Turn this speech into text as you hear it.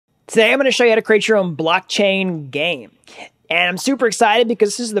Today I'm going to show you how to create your own blockchain game. And I'm super excited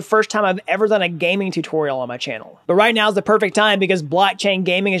because this is the first time I've ever done a gaming tutorial on my channel. But right now is the perfect time because blockchain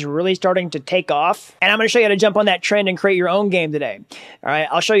gaming is really starting to take off. And I'm going to show you how to jump on that trend and create your own game today. All right,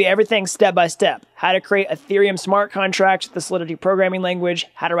 I'll show you everything step by step. How to create Ethereum smart contracts with the Solidity programming language,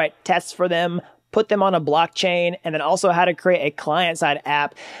 how to write tests for them, put them on a blockchain, and then also how to create a client-side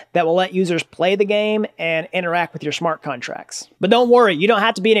app that will let users play the game and interact with your smart contracts. But don't worry, you don't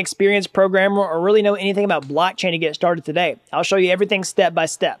have to be an experienced programmer or really know anything about blockchain to get started today. I'll show you everything step by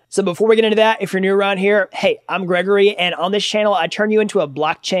step. So before we get into that, if you're new around here, hey, I'm Gregory, and on this channel, I turn you into a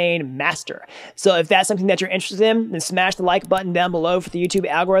blockchain master. So if that's something that you're interested in, then smash the like button down below for the YouTube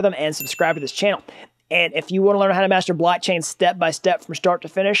algorithm and subscribe to this channel. And if you want to learn how to master blockchain step by step from start to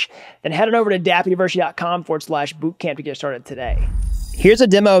finish, then head on over to dappuniversity.com/bootcamp to get started today. Here's a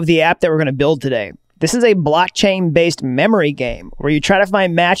demo of the app that we're going to build today. This is a blockchain-based memory game where you try to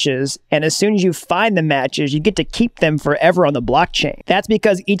find matches, and as soon as you find the matches, you get to keep them forever on the blockchain. That's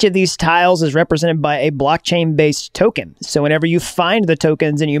because each of these tiles is represented by a blockchain-based token. So whenever you find the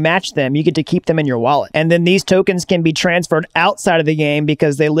tokens and you match them, you get to keep them in your wallet. And then these tokens can be transferred outside of the game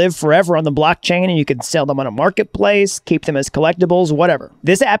because they live forever on the blockchain, and you can sell them on a marketplace, keep them as collectibles, whatever.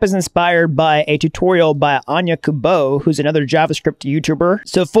 This app is inspired by a tutorial by Anya Kubo, who's another JavaScript YouTuber.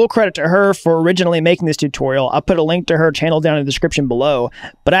 So full credit to her for originally making this tutorial. I'll put a link to her channel down in the description below,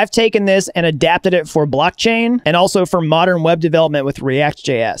 but I've taken this and adapted it for blockchain and also for modern web development with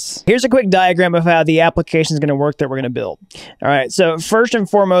React.js. Here's a quick diagram of how the application is going to work that we're going to build. All right, so first and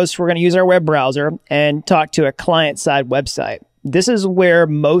foremost, we're going to use our web browser and talk to a client-side website. This is where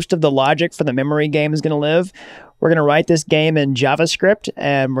most of the logic for the memory game is going to live. We're going to write this game in JavaScript,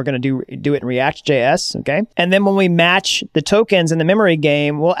 and we're going to do it in React.js, okay? And then when we match the tokens in the memory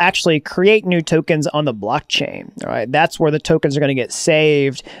game, we'll actually create new tokens on the blockchain, all right? That's where the tokens are going to get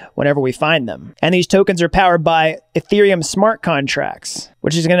saved whenever we find them. And these tokens are powered by Ethereum smart contracts,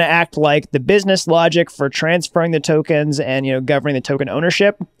 which is going to act like the business logic for transferring the tokens and, governing the token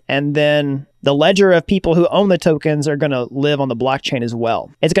ownership. And then the ledger of people who own the tokens are going to live on the blockchain as well.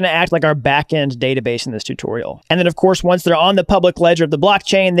 It's going to act like our backend database in this tutorial. And then, of course, once they're on the public ledger of the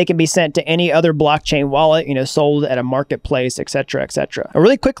blockchain, they can be sent to any other blockchain wallet, sold at a marketplace, et cetera, et cetera.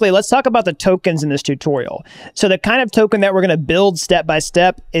 Really quickly, let's talk about the tokens in this tutorial. So the kind of token that we're going to build step by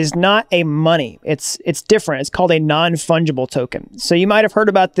step is not a money. It's different. It's called a non-fungible token. So you might have heard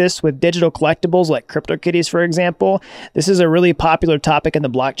about this with digital collectibles like CryptoKitties, for example. This is a really popular topic in the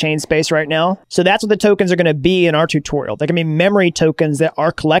blockchain space right now. So that's what the tokens are going to be in our tutorial. They're going to be memory tokens that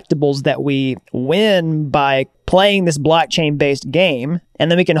are collectibles that we win by playing this blockchain-based game,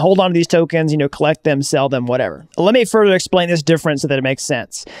 and then we can hold on to these tokens, collect them, sell them, whatever. Let me further explain this difference so that it makes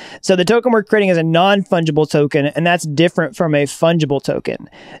sense. So the token we're creating is a non-fungible token, and that's different from a fungible token.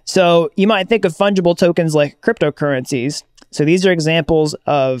 So you might think of fungible tokens like cryptocurrencies. So these are examples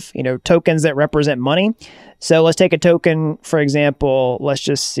of, tokens that represent money. So let's take a token, for example, let's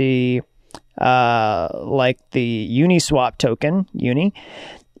just see, like the Uniswap token, Uni.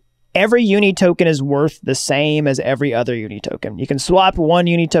 Every Uni token is worth the same as every other Uni token. You can swap one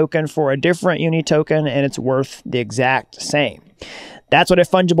Uni token for a different Uni token, and it's worth the exact same. That's what a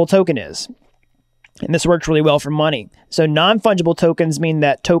fungible token is. And this works really well for money. So non-fungible tokens mean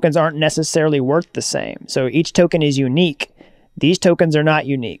that tokens aren't necessarily worth the same. So each token is unique. These tokens are not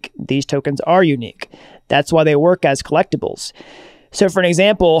unique. These tokens are unique. That's why they work as collectibles. So for an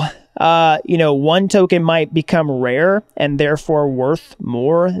example, one token might become rare and therefore worth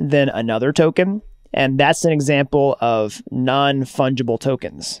more than another token. And that's an example of non-fungible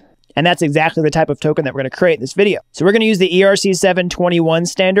tokens. And that's exactly the type of token that we're going to create in this video. So we're going to use the ERC721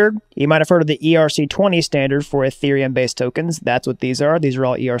 standard. You might have heard of the ERC20 standard for Ethereum-based tokens. That's what these are. These are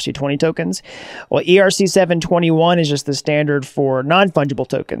all ERC20 tokens. Well, ERC721 is just the standard for non-fungible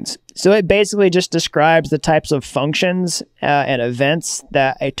tokens. So it basically just describes the types of functions and events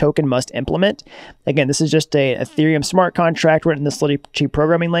that a token must implement. Again, this is just an Ethereum smart contract written in the Solidity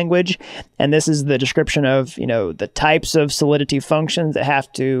programming language. And this is the description of, the types of Solidity functions that have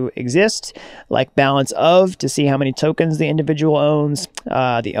to exist, like balance of, to see how many tokens the individual owns,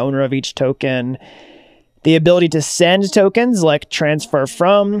 the owner of each token, the ability to send tokens, like transfer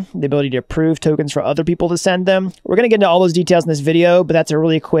from, the ability to approve tokens for other people to send them. We're going to get into all those details in this video, but that's a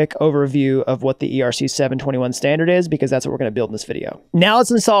really quick overview of what the ERC721 standard is, because that's what we're going to build in this video. Now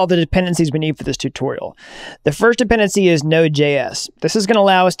let's install the dependencies we need for this tutorial. The first dependency is Node.js. This is going to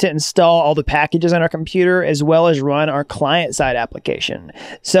allow us to install all the packages on our computer, as well as run our client-side application.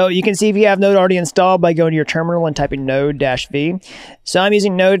 So you can see if you have Node already installed by going to your terminal and typing node-v. So I'm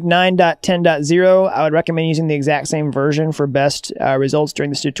using Node 9.10.0. I would recommend recommend using the exact same version for best results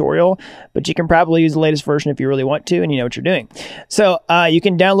during this tutorial, but you can probably use the latest version if you really want to and you know what you're doing. So you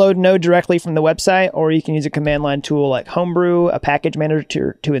can download Node directly from the website, or you can use a command line tool like Homebrew, a package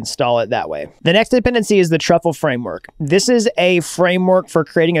manager to install it that way. The next dependency is the Truffle framework. This is a framework for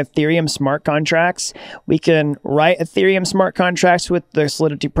creating Ethereum smart contracts. We can write Ethereum smart contracts with the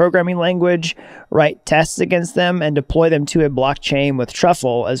Solidity programming language, write tests against them, and deploy them to a blockchain with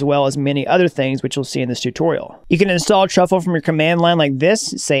Truffle, as well as many other things which you'll see in this tutorial. You can install Truffle from your command line like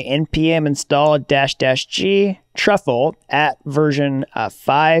this, say npm install --g Truffle at version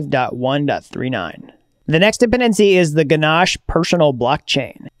 5.1.39. The next dependency is the Ganache personal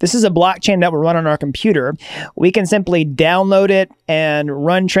blockchain. This is a blockchain that will run on our computer. We can simply download it and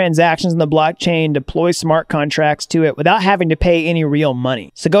run transactions in the blockchain, deploy smart contracts to it without having to pay any real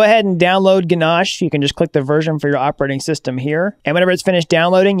money. So go ahead and download Ganache. You can just click the version for your operating system here. And whenever it's finished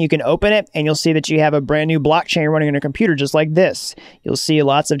downloading, you can open it and you'll see that you have a brand new blockchain running on your computer just like this. You'll see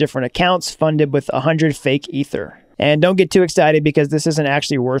lots of different accounts funded with 100 fake Ether. And don't get too excited because this isn't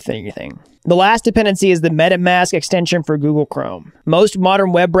actually worth anything. The last dependency is the MetaMask extension for Google Chrome. Most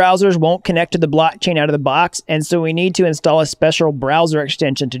modern web browsers won't connect to the blockchain out of the box, and so we need to install a special browser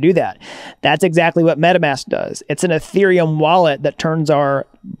extension to do that. That's exactly what MetaMask does. It's an Ethereum wallet that turns our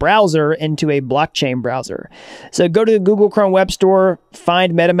browser into a blockchain browser. So go to the Google Chrome Web Store,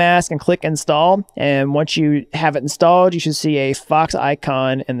 find MetaMask, and click install. And once you have it installed, you should see a Fox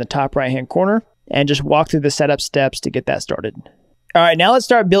icon in the top right-hand corner. And just walk through the setup steps to get that started. All right, now let's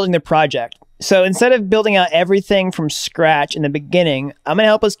start building the project. So instead of building out everything from scratch in the beginning, I'm gonna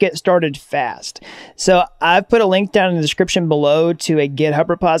help us get started fast. So I've put a link down in the description below to a GitHub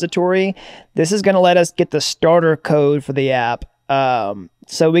repository. This is gonna let us get the starter code for the app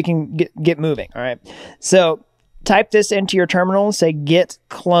so we can get moving, all right? So type this into your terminal, say git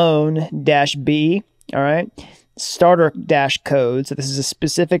clone-b, all right? Starter-code. So this is a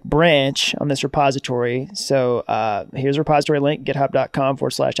specific branch on this repository. So here's a repository link,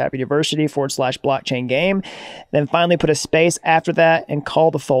 github.com/happydiversity/blockchain game. Then finally put a space after that and call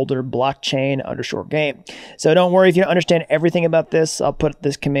the folder blockchain_game. So don't worry if you don't understand everything about this. I'll put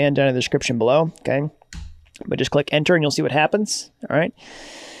this command down in the description below, okay? But just click enter and you'll see what happens, all right?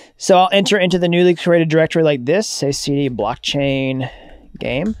 So I'll enter into the newly created directory like this, say cd blockchain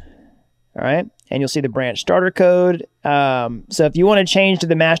game, all right? And you'll see the branch starter code. So if you want to change to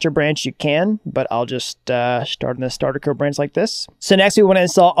the master branch, you can, but I'll just start in the starter code branch like this. So next we want to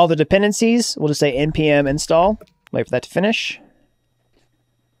install all the dependencies. We'll just say npm install, wait for that to finish.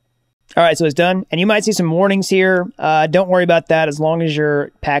 All right, so it's done. And you might see some warnings here. Don't worry about that. As long as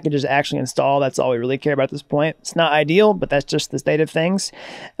your package is actually installed, that's all we really care about at this point. It's not ideal, but that's just the state of things.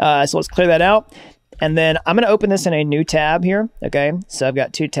 So let's clear that out. And then I'm going to open this in a new tab here, okay? So I've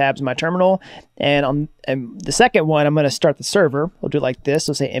got two tabs in my terminal, and on the second one, I'm going to start the server. We'll do it like this.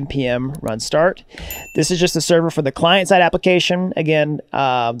 We'll say npm run start. This is just a server for the client-side application. Again,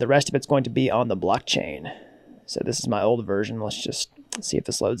 the rest of it's going to be on the blockchain. So this is my old version. Let's just see if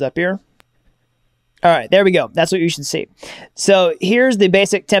this loads up here. All right, there we go. That's what you should see. So here's the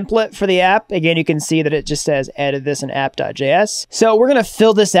basic template for the app. Again, you can see that it just says edit this in app.js. So we're gonna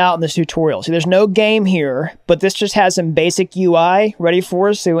fill this out in this tutorial. So there's no game here, but this just has some basic UI ready for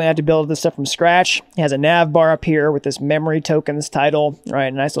us. So we won't have to build this stuff from scratch. It has a nav bar up here with this memory tokens title,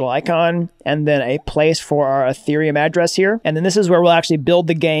 right? A nice little icon, and then a place for our Ethereum address here. And then this is where we'll actually build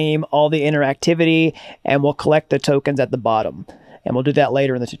the game, all the interactivity, and we'll collect the tokens at the bottom. And we'll do that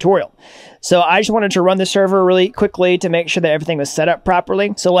later in the tutorial. So I just wanted to run the server really quickly to make sure that everything was set up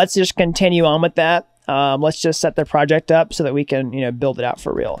properly. So let's just continue on with that. Let's just set the project up so that we can, build it out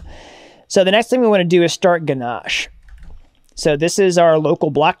for real. So the next thing we want to do is start Ganache. So this is our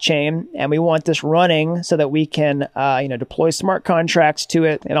local blockchain, and we want this running so that we can, deploy smart contracts to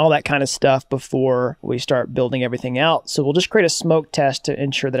it and all that kind of stuff before we start building everything out. So we'll just create a smoke test to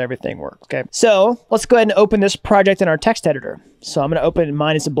ensure that everything works, okay? So let's go ahead and open this project in our text editor. So I'm going to open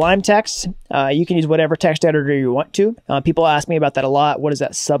mine in Sublime Text. You can use whatever text editor you want to. People ask me about that a lot. What does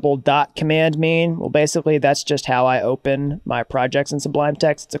that subl dot command mean? Well, basically, that's just how I open my projects in Sublime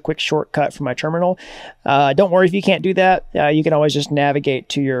Text. It's a quick shortcut from my terminal. Don't worry if you can't do that. You can always just navigate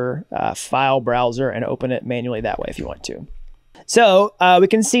to your file browser and open it manually that way if you want to. So we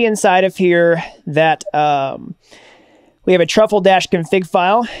can see inside of here that we have a truffle-config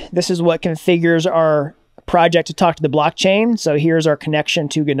file. This is what configures our project to talk to the blockchain. So here's our connection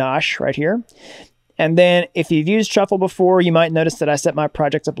to Ganache right here. And then if you've used Truffle before, you might notice that I set my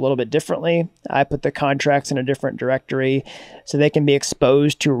projects up a little bit differently. I put the contracts in a different directory so they can be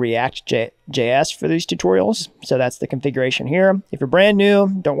exposed to React.js for these tutorials. So that's the configuration here. If you're brand new,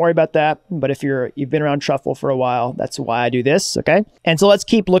 don't worry about that. But if you've been around Truffle for a while, that's why I do this, okay? And so let's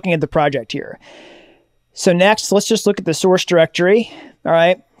keep looking at the project here. So next, let's just look at the source directory, all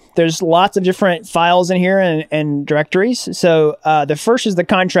right? There's lots of different files in here and directories. So the first is the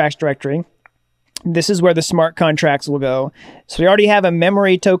contracts directory. This is where the smart contracts will go. So we already have a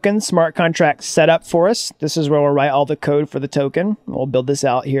memory token smart contract set up for us. This is where we'll write all the code for the token. We'll build this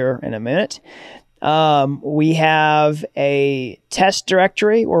out here in a minute. We have a test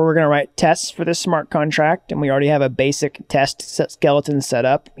directory where we're going to write tests for this smart contract. And we already have a basic test skeleton set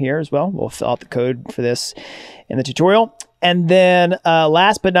up here as well. We'll fill out the code for this in the tutorial. And then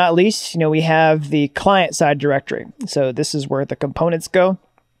last but not least, we have the client side directory. So this is where the components go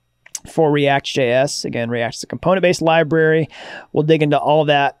for React.js. Again, React is a component-based library. We'll dig into all of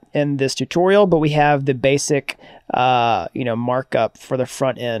that in this tutorial, but we have the basic markup for the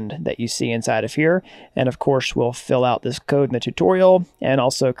front end that you see inside of here. And of course, we'll fill out this code in the tutorial and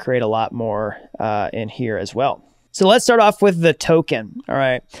also create a lot more in here as well. So let's start off with the token. All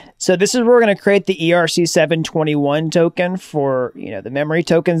right. So this is where we're going to create the ERC721 token for, the memory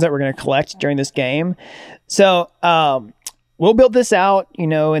tokens that we're going to collect during this game. So we'll build this out,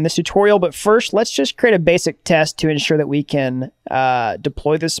 in this tutorial. But first, let's just create a basic test to ensure that we can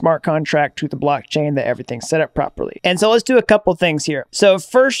deploy this smart contract to the blockchain, that everything's set up properly. And so let's do a couple things here. So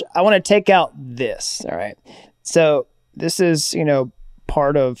first, I want to take out this. All right. So this is,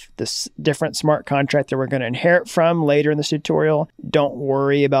 part of this different smart contract that we're going to inherit from later in this tutorial. Don't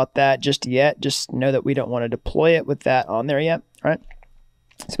worry about that just yet. Just know that we don't want to deploy it with that on there yet. All right.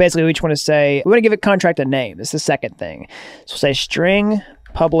 So basically we just want to say, we want to give a contract a name. It's the second thing. So we'll say string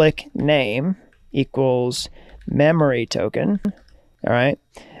public name equals memory token. All right.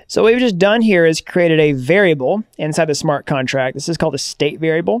 So what we've just done here is created a variable inside the smart contract. This is called a state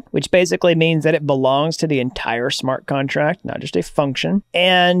variable, which basically means that it belongs to the entire smart contract, not just a function.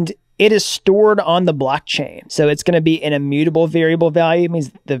 And it is stored on the blockchain. So it's going to be an immutable variable value. It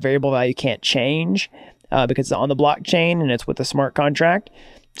means the variable value can't change because it's on the blockchain and it's with the smart contract.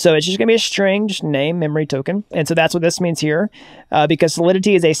 So it's just going to be a string, just name, memory token. And so that's what this means here, because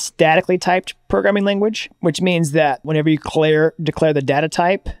Solidity is a statically typed programming language, which means that whenever you declare the data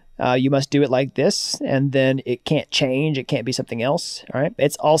type, you must do it like this, and then it can't change. It can't be something else. All right.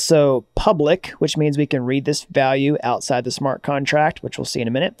 It's also public, which means we can read this value outside the smart contract, which we'll see in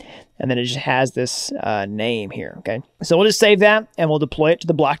a minute. And then it just has this name here. Okay. So we'll just save that and we'll deploy it to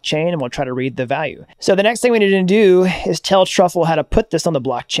the blockchain and we'll try to read the value. So the next thing we need to do is tell Truffle how to put this on the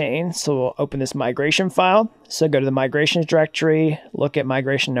blockchain. So we'll open this migration file. So go to the migrations directory, look at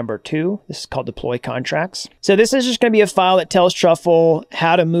migration number 2. This is called deploy contracts. So this is just going to be a file that tells Truffle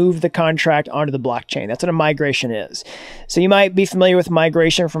how to move the contract onto the blockchain. That's what a migration is. So you might be familiar with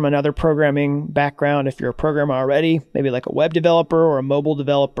migration from another programming background. If you're a programmer already, maybe like a web developer or a mobile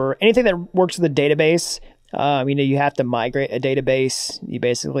developer, anything that works with a database. You have to migrate a database. You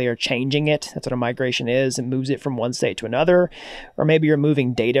basically are changing it. That's what a migration is, and moves it from one state to another. Or maybe you're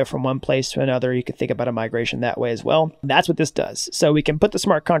moving data from one place to another. You could think about a migration that way as well. That's what this does. So we can put the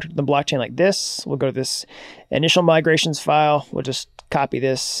smart contract on the blockchain like this. We'll go to this initial migrations file. We'll just copy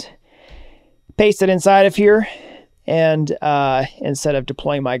this, paste it inside of here. And instead of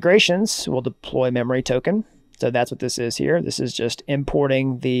deploying migrations, we'll deploy memory token. So that's what this is here. This is just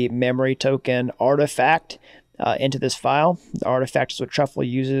importing the memory token artifact into this file. The artifact is what Truffle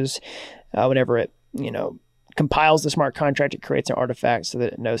uses whenever it, compiles the smart contract. It creates an artifact so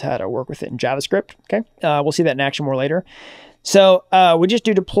that it knows how to work with it in JavaScript. Okay, we'll see that in action more later. So we just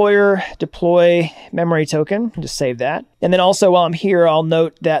do deploy memory token, just save that. And then also while I'm here, I'll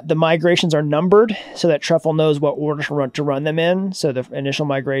note that the migrations are numbered so that Truffle knows what order to run them in. So the initial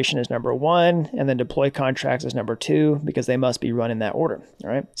migration is number 1, and then deploy contracts is number 2, because they must be run in that order. All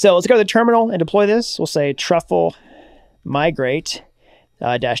right. So let's go to the terminal and deploy this. We'll say Truffle migrate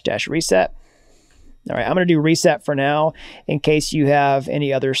 -- reset. All right, I'm going to do reset for now in case you have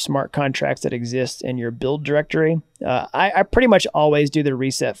any other smart contracts that exist in your build directory. I pretty much always do the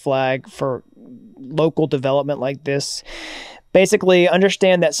reset flag for local development like this. Basically,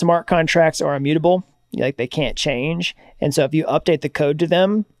 understand that smart contracts are immutable, like they can't change. And so if you update the code to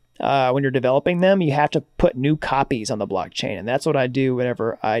them when you're developing them, you have to put new copies on the blockchain. And that's what I do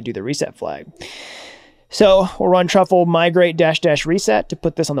whenever I do the reset flag. So we'll run Truffle migrate -- reset to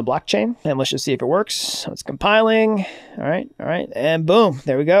put this on the blockchain. And let's just see if it works. So it's compiling. All right. And boom,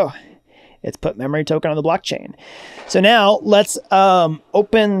 there we go. It's put memory token on the blockchain. So now let's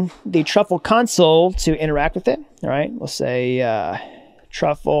open the Truffle console to interact with it. All right, we'll say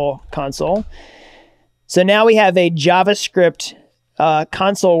Truffle console. So now we have a JavaScript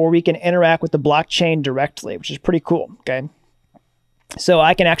console where we can interact with the blockchain directly, which is pretty cool, okay? So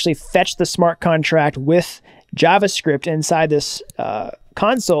I can actually fetch the smart contract with JavaScript inside this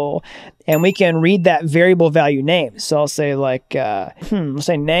console, and we can read that variable value name. So I'll say like, let's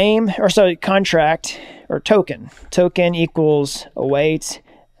say name, or sorry, contract, or token. Token equals await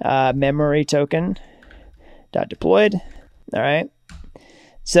memory token dot deployed. All right.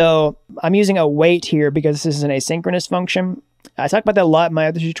 So I'm using await here because this is an asynchronous function. I talk about that a lot in my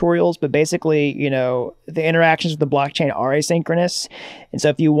other tutorials, but basically, you know, the interactions with the blockchain are asynchronous. And so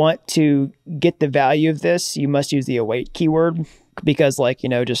if you want to get the value of this, you must use the await keyword, because like, you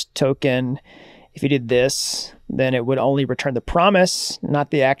know, just token, if you did this, then it would only return the promise,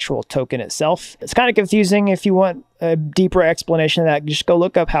 not the actual token itself. It's kind of confusing. If you want a deeper explanation of that, just go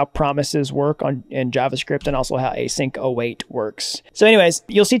look up how promises work in JavaScript, and also how async await works. So anyways,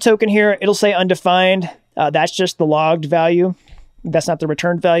 you'll see token here. It'll say undefined. That's just the logged value. That's not the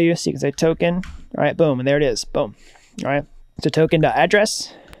returned value. So you can say token. All right, boom, and there it is. Boom. All right, so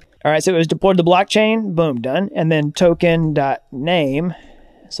token.address. All right, so it was deployed to the blockchain. Boom, done. And then token.name.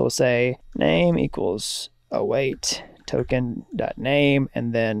 So we'll say name equals await token.name,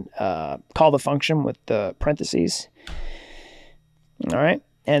 and then call the function with the parentheses. All right,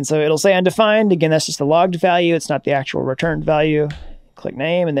 and so it'll say undefined. Again, that's just the logged value. It's not the actual returned value. Click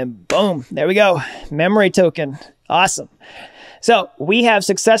name, and then boom, there we go. Memory token. Awesome. So we have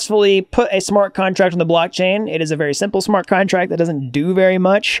successfully put a smart contract on the blockchain. It is a very simple smart contract that doesn't do very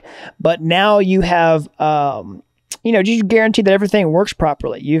much, but now you have, you know, you guarantee that everything works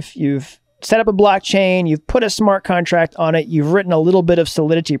properly. You've set up a blockchain, you've put a smart contract on it, you've written a little bit of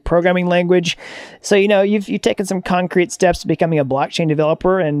Solidity programming language. So, you know, you've taken some concrete steps to becoming a blockchain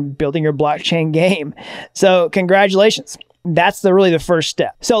developer and building your blockchain game. So congratulations. That's really the first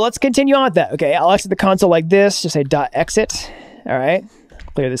step. So let's continue on with that. Okay, I'll exit the console like this, just say .exit. All right,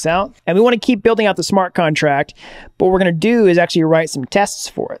 clear this out. And we want to keep building out the smart contract, but what we're going to do is actually write some tests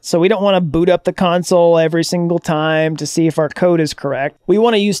for it. So we don't want to boot up the console every single time to see if our code is correct. We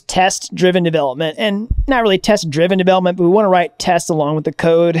want to use test-driven development, and not really test-driven development, but we want to write tests along with the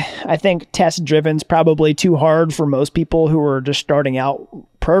code. I think test-driven is probably too hard for most people who are just starting out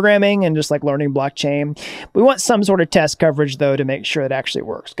programming and just like learning blockchain. We want some sort of test coverage though to make sure it actually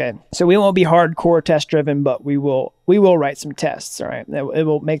works. Okay, so we won't be hardcore test driven, but we will write some tests. All right, it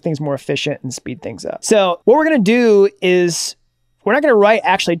will make things more efficient and speed things up. So what we're going to do is we're not going to write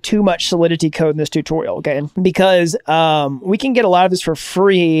actually too much Solidity code in this tutorial, okay? Because we can get a lot of this for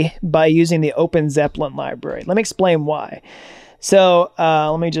free by using the Open Zeppelin library. Let me explain why. So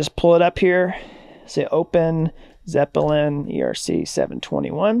let me just pull it up here. Say Open Zeppelin ERC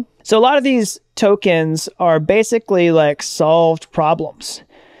 721. So a lot of these tokens are basically like solved problems.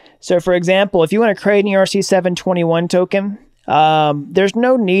 So for example, if you want to create an ERC 721 token, there's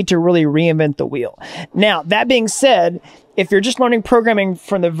no need to really reinvent the wheel. Now, that being said, if you're just learning programming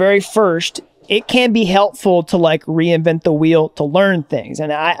from the very first, it can be helpful to like reinvent the wheel to learn things.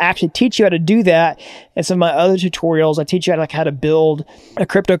 And I actually teach you how to do that in some of my other tutorials. I teach you how to build a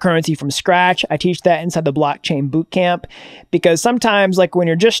cryptocurrency from scratch. I teach that inside the blockchain bootcamp, because sometimes like when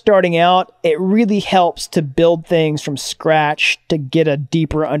you're just starting out, it really helps to build things from scratch to get a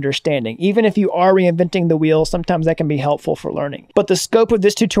deeper understanding. Even if you are reinventing the wheel, sometimes that can be helpful for learning. But the scope of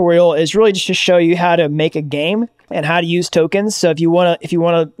this tutorial is really just to show you how to make a game and how to use tokens. So if you want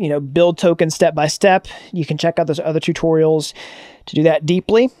to, you know, build tokens step by step, you can check out those other tutorials to do that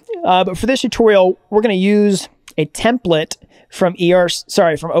deeply. But for this tutorial, we're going to use a template from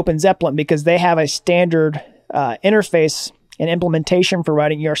Open Zeppelin, because they have a standard interface and implementation for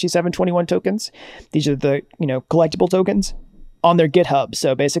writing ERC 721 tokens. These are the, you know, collectible tokens on their GitHub.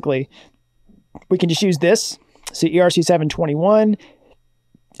 So basically, we can just use this. So ERC 721.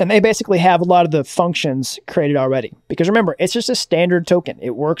 And they basically have a lot of the functions created already. Because remember, it's just a standard token.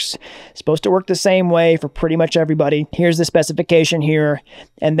 It works, it's supposed to work the same way for pretty much everybody. Here's the specification here.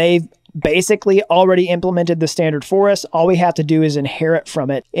 And they've basically already implemented the standard for us. All we have to do is inherit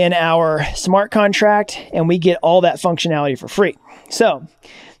from it in our smart contract, and we get all that functionality for free. So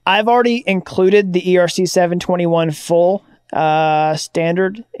I've already included the ERC 721 full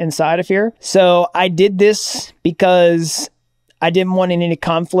standard inside of here. So I did this because I didn't want any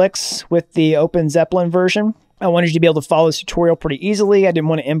conflicts with the Open Zeppelin version. I wanted you to be able to follow this tutorial pretty easily. I didn't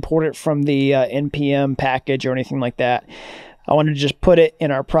want to import it from the NPM package or anything like that. I wanted to just put it in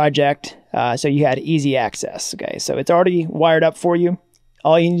our project so you had easy access. Okay, so it's already wired up for you.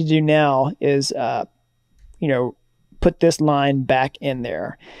 all you need to do now is, you know, put this line back in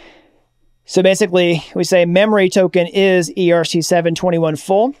there. So basically, we say memory token is ERC721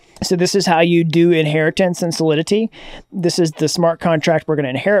 full. So this is how you do inheritance in Solidity. This is the smart contract we're going to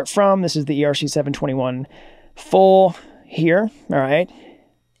inherit from. This is the ERC721 full here, all right?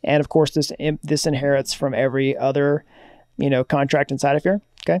 And of course, this inherits from every other, you know, contract inside of here,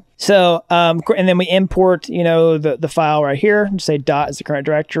 okay? So, and then we import, you know, the file right here. Just say dot is the current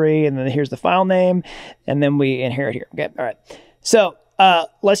directory, and then here's the file name, and then we inherit here, okay? All right. So,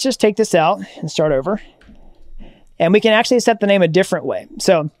 let's just take this out and start over. And we can actually set the name a different way.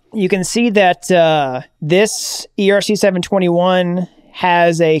 So you can see that this ERC721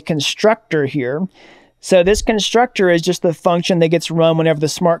 has a constructor here. So this constructor is just the function that gets run whenever the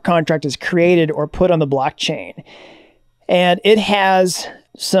smart contract is created or put on the blockchain. And it has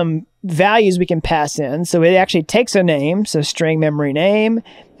some values we can pass in. So it actually takes a name, so string memory name,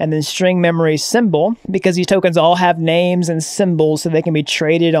 and then string memory symbol, because these tokens all have names and symbols so they can be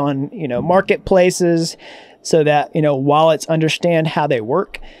traded on, you know, marketplaces, so that, you know, wallets understand how they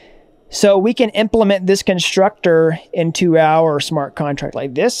work. So we can implement this constructor into our smart contract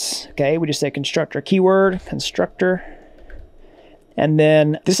like this. Okay, we just say constructor keyword, constructor. And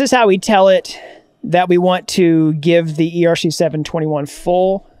then this is how we tell it that we want to give the ERC721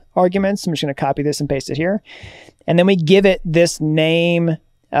 full arguments. I'm just going to copy this and paste it here. And then we give it this name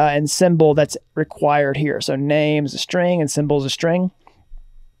and symbol that's required here. So name is a string and symbol is a string.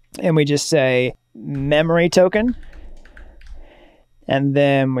 And we just say memory token. And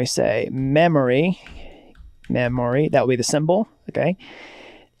then we say memory, that will be the symbol, okay?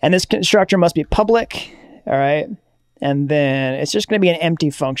 And this constructor must be public, all right? And then it's just going to be an empty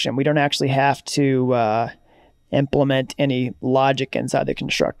function. We don't actually have to implement any logic inside the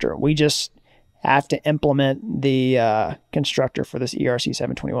constructor. We just have to implement the constructor for this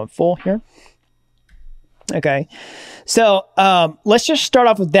ERC721 full here. Okay, so let's just start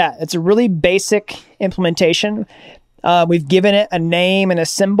off with that. It's a really basic implementation. We've given it a name and a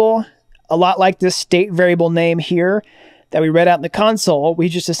symbol, a lot like this state variable name here that we read out in the console. We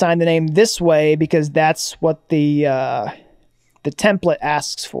just assigned the name this way because that's what the template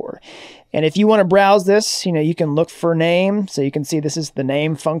asks for. And if you want to browse this, you know, you can look for name. So you can see this is the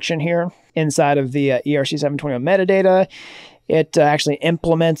name function here inside of the ERC721 metadata. It actually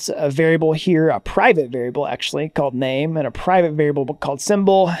implements a variable here, a private variable actually called name, and a private variable called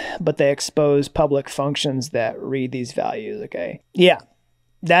symbol, but they expose public functions that read these values, okay? Yeah,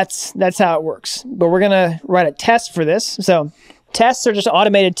 that's how it works. But we're gonna write a test for this. So tests are just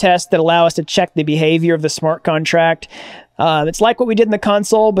automated tests that allow us to check the behavior of the smart contract. It's like what we did in the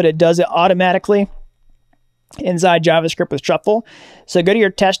console, but it does it automatically inside JavaScript with Truffle. So go to your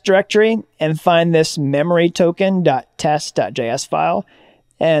test directory and find this memory token.test.js file.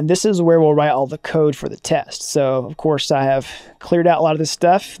 And this is where we'll write all the code for the test. So of course I have cleared out a lot of this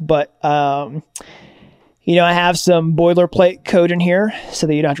stuff, but you know, I have some boilerplate code in here so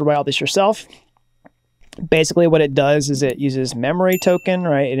that you don't have to write all this yourself. Basically what it does is it uses memory token,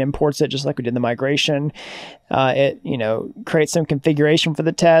 right? It imports it just like we did in the migration. It, you know, creates some configuration for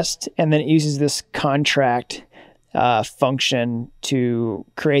the test, and then it uses this contract function to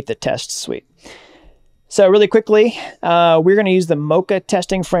create the test suite. So really quickly, we're going to use the Mocha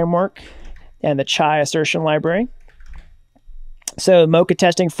testing framework and the Chai assertion library. So Mocha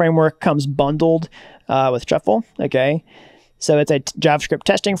testing framework comes bundled with Truffle, okay? So it's a JavaScript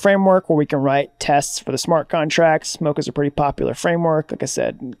testing framework where we can write tests for the smart contracts. Mocha is a pretty popular framework. Like I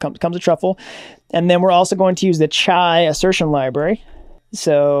said, comes with Truffle. And then we're also going to use the Chai assertion library.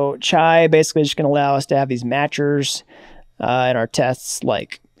 So Chai basically is just going to allow us to have these matchers in our tests,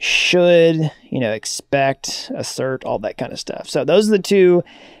 like should, you know, expect, assert, all that kind of stuff. So those are the two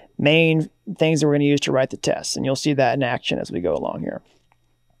main things that we're going to use to write the tests. And you'll see that in action as we go along here.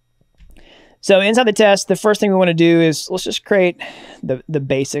 So inside the test, the first thing we want to do is let's just create the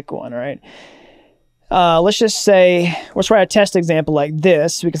basic one, all right? Let's just say, let's write a test example like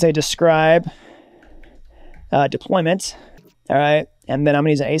this. We can say describe deployment, all right? And then I'm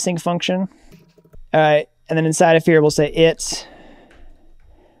going to use an async function, all right? And then inside of here, we'll say it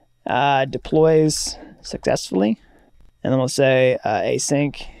deploys successfully. And then we'll say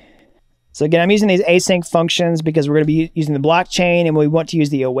async. So again, I'm using these async functions because we're going to be using the blockchain and we want to use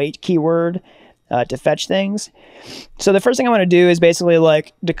the await keyword to fetch things. So the first thing I want to do is basically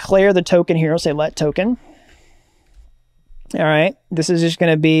like declare the token here. I'll say let token. All right. This is just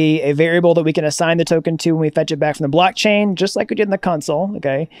going to be a variable that we can assign the token to when we fetch it back from the blockchain, just like we did in the console.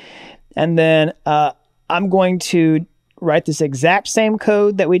 Okay. And then I'm going to write this exact same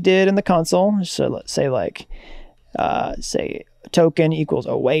code that we did in the console. So let's say like, say token equals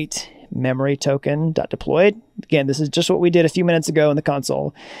await memory token dot deployed. Again, this is just what we did a few minutes ago in the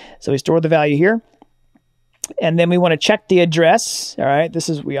console. So we store the value here. And then we want to check the address. All right,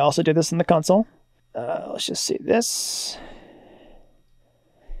 we also did this in the console. Let's just see this.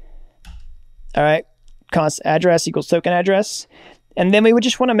 All right, const address equals token address. And then we would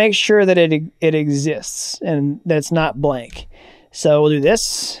just want to make sure that it exists and that it's not blank. So we'll do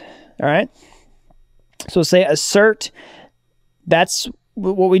this. All right. So we'll say assert. That's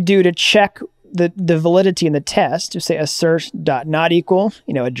what we do to check the validity in the test. To say assert dot not equal,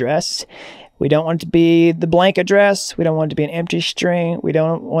 address. We don't want it to be the blank address. We don't want it to be an empty string. We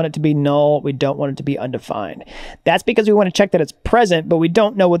don't want it to be null. We don't want it to be undefined. That's because we want to check that it's present, but we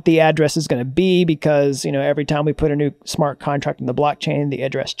don't know what the address is going to be because, every time we put a new smart contract in the blockchain, the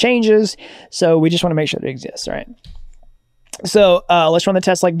address changes. So we just want to make sure that it exists, all right? So let's run the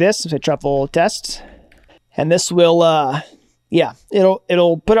test like this. Say Truffle test. And this will,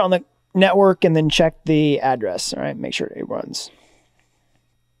 it'll put it on the network and then check the address, all right? Make sure it runs.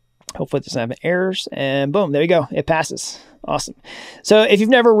 Hopefully it doesn't have any errors, and boom, there you go. It passes. Awesome. So if you've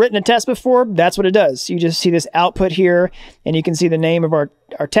never written a test before, that's what it does. You just see this output here, and you can see the name of our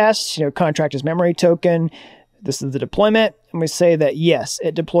test, contract is memory token. This is the deployment, and we say that, yes,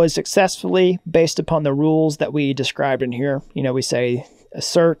 it deploys successfully based upon the rules that we described in here. We say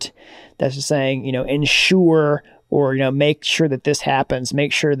assert, that's just saying, ensure, or, make sure that this happens,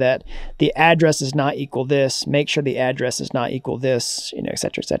 make sure that the address is not equal this, make sure the address is not equal this, et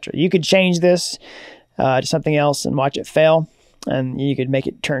cetera, et cetera. You could change this to something else and watch it fail, and you could make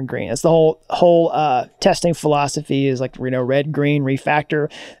it turn green. That's the whole testing philosophy is like, red, green, refactor.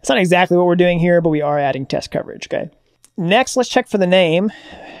 It's not exactly what we're doing here, but we are adding test coverage, okay? Next, let's check for the name,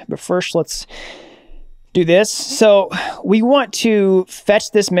 but first let's do this. So we want to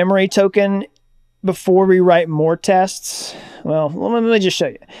fetch this memory token before we write more tests. Well, let me just show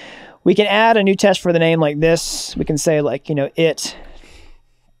you. We can add a new test for the name like this. We can say like, it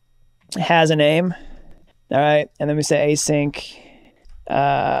has a name. All right. And then we say async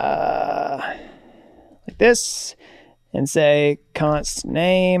like this and say const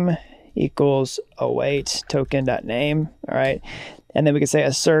name equals await token.name. All right. And then we can say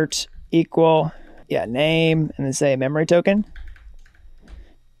assert equal, name, and then say memory token,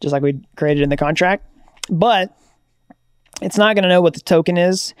 just like we created in the contract. But it's not going to know what the token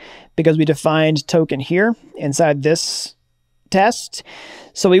is because we defined token here inside this test.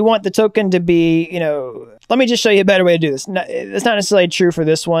 So we want the token to be, let me just show you a better way to do this. It's not necessarily true for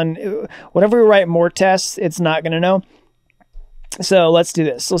this one. Whenever we write more tests, it's not going to know. So let's do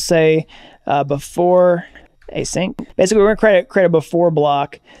this. Let's say before async. Basically, we're going to create a before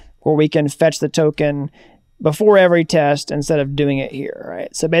block where we can fetch the token before every test instead of doing it here,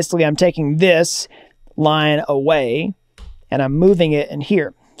 right? So basically I'm taking this line away and I'm moving it in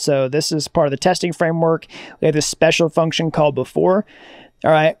here. So this is part of the testing framework. We have this special function called before, all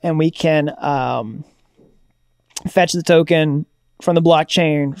right? And we can fetch the token from the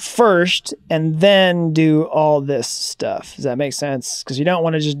blockchain first and then do all this stuff. Does that make sense? Because you don't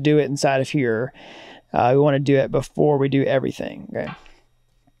want to just do it inside of here. We want to do it before we do everything, okay?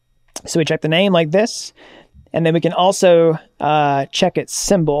 So we check the name like this. And then we can also check its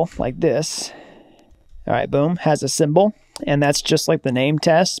symbol like this. All right, boom, has a symbol. And that's just like the name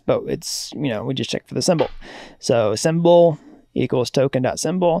test, but it's, we just check for the symbol. So symbol equals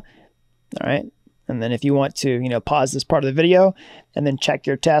token.symbol. All right. And then if you want to, pause this part of the video and then check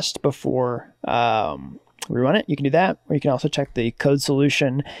your test before we run it, you can do that. Or you can also check the code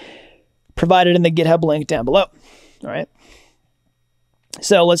solution provided in the GitHub link down below. All right.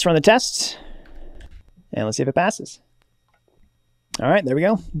 So let's run the test. And let's see if it passes. All right, there we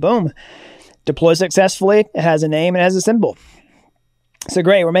go. Boom. Deploy successfully. It has a name, it has a symbol. So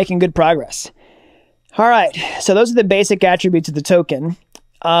great, we're making good progress. All right, so those are the basic attributes of the token.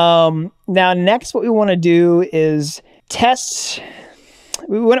 Now next what we want to do is test.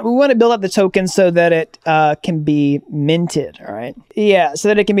 We want to build up the token so that it can be minted, all right? Yeah, so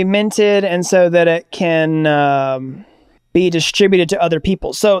that it can be minted and so that it can be distributed to other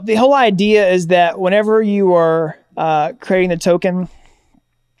people. So the whole idea is that whenever you are creating the token,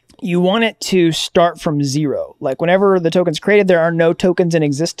 you want it to start from zero. Like whenever the token's created, there are no tokens in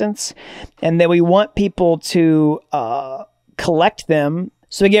existence, and that we want people to collect them.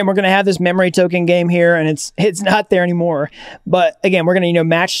 So again, we're going to have this memory token game here, and it's not there anymore. But again, we're going to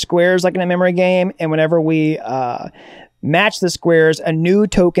match squares like in a memory game, and whenever we match the squares, a new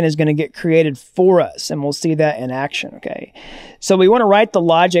token is going to get created for us, and we'll see that in action, okay? So we want to write the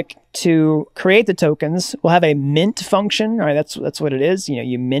logic to create the tokens. We'll have a mint function, all right? That's what it is.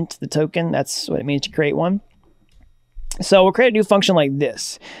 You mint the token. That's what it means to create one. So we'll create a new function like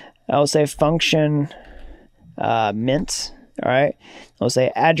this. I'll say function mint. All right. We'll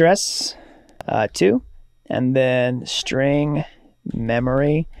say address 2, and then string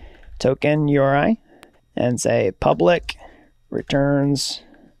memory token URI, and say public returns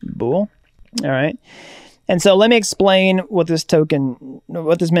bool. All right. And so let me explain what this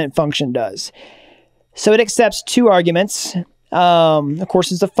mint function does. So it accepts 2 arguments. Of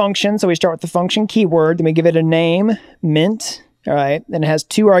course, it's a function, so we start with the function keyword, then we give it a name, mint. All right. Then it has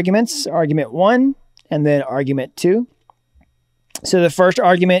 2 arguments, argument 1 and then argument 2. So the first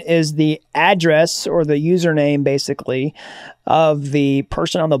argument is the address, or the username, basically, of the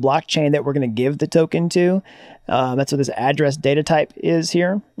person on the blockchain that we're going to give the token to. That's what this address data type is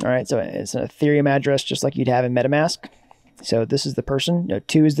here. All right, so it's an Ethereum address, just like you'd have in MetaMask. So this is the person.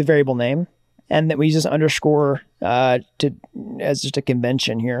 2 is the variable name, and then we use this underscore as just a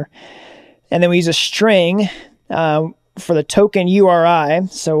convention here. And then we use a string for the token URI.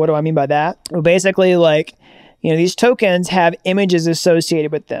 So what do I mean by that? Well, basically, like, these tokens have images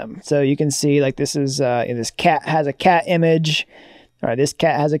associated with them. So you can see, like, this is this cat has a cat image. All right, this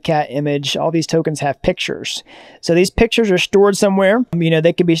cat has a cat image. All these tokens have pictures. So these pictures are stored somewhere.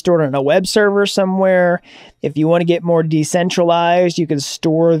 They could be stored on a web server somewhere. If you want to get more decentralized, you can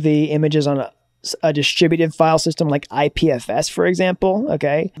store the images on a distributed file system like IPFS, for example.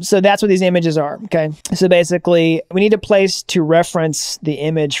 Okay, so that's what these images are. Okay, so basically we need a place to reference the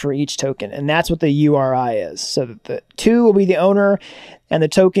image for each token, and that's what the URI is. So that the 2 will be the owner, and the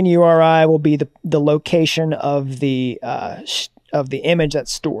token URI will be the location of the image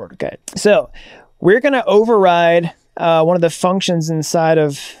that's stored. Okay, so we're going to override one of the functions inside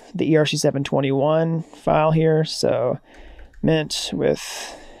of the ERC721 file here. So mint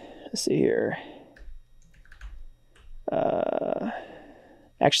with, let's see here.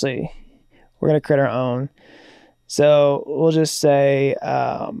 Actually, we're going to create our own. So we'll just say,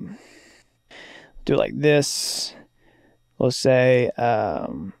 do it like this. We'll say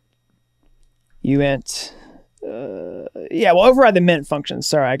uint. Yeah, we'll override the mint function.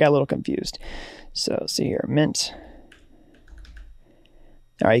 Sorry, I got a little confused. So see here, mint.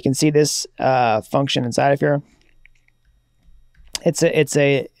 All right, you can see this function inside of here. It's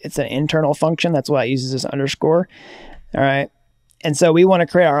an internal function. That's why it uses this underscore. All right. And so we want to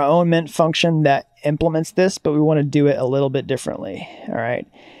create our own mint function that implements this, but we want to do it a little bit differently. All right.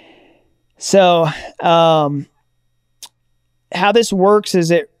 So how this works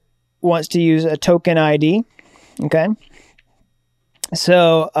is it wants to use a token ID. Okay.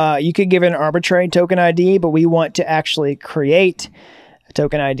 So you could give it an arbitrary token ID, but we want to actually create a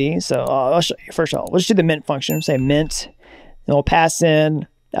token ID. So I'll show you. First of all, let's do the mint function. Say mint. And we'll pass in,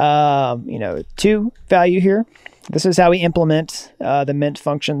 2 value here. This is how we implement the mint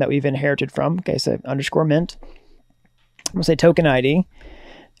function that we've inherited from. Okay, so underscore mint. We'll say token ID.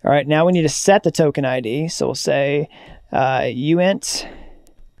 All right, now we need to set the token ID. So we'll say uint.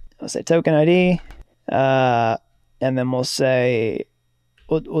 We'll say token ID, and then we'll say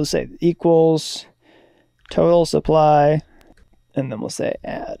equals total supply, and then we'll say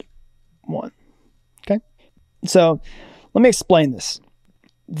add 1. Okay, so let me explain this.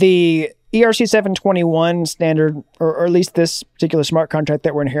 The ERC721 standard, or at least this particular smart contract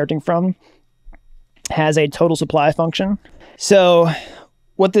that we're inheriting from, has a total supply function. So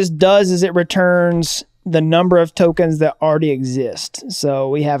what this does is it returns the number of tokens that already exist. So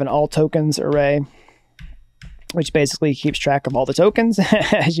we have an all tokens array, which basically keeps track of all the tokens,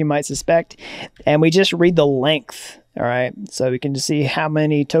 as you might suspect. And we just read the length. All right, so we can just see how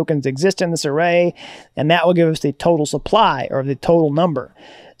many tokens exist in this array, and that will give us the total supply, or the total number.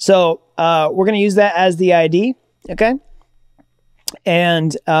 So we're going to use that as the ID, okay?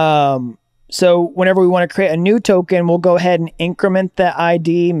 And so whenever we want to create a new token, we'll go ahead and increment that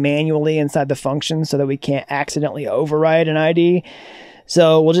ID manually inside the function so that we can't accidentally override an ID.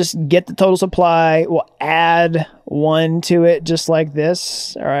 So we'll just get the total supply, we'll add 1 to it just like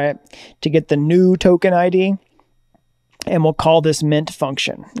this, all right, to get the new token ID. And we'll call this mint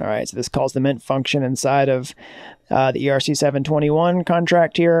function. All right, so this calls the mint function inside of the ERC721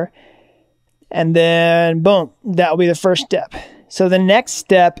 contract here. And then, boom, that will be the first step. So the next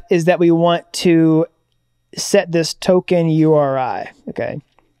step is that we want to set this token URI, okay?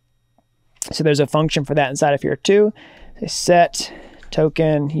 So there's a function for that inside of here too. Set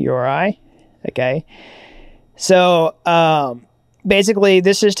token URI, okay? So basically,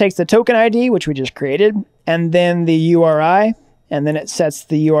 this just takes the token ID, which we just created, and then the URI, and then it sets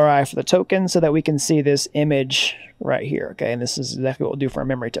the URI for the token so that we can see this image right here, okay? And this is exactly what we'll do for a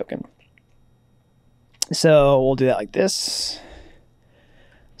memory token. So we'll do that like this.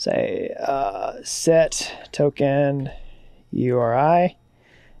 Say set token URI,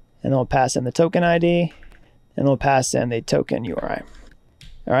 and then we'll pass in the token ID, and we'll pass in the token URI.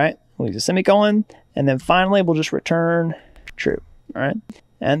 All right, we'll use a semicolon, and then finally we'll just return true. All right,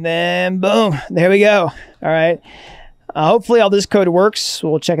 and then boom, there we go. All right. Hopefully all this code works.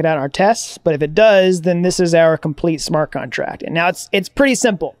 We'll check it out in our tests, but if it does, then this is our complete smart contract. And now it's pretty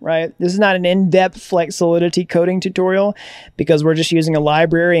simple, right? This is not an in-depth like Solidity coding tutorial because we're just using a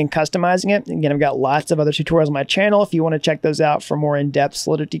library and customizing it. Again, I've got lots of other tutorials on my channel if you want to check those out for more in-depth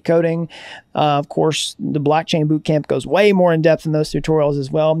Solidity coding. Of course, the blockchain bootcamp goes way more in depth in those tutorials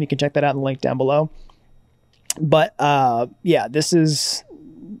as well. You can check that out in the link down below. But yeah, this is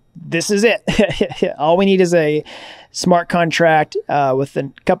it. All we need is a smart contract with a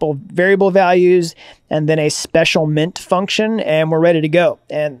couple variable values and then a special mint function, and we're ready to go.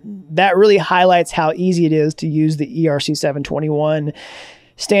 And that really highlights how easy it is to use the ERC721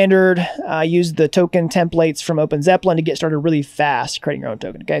 standard. Use the token templates from OpenZeppelin to get started really fast creating your own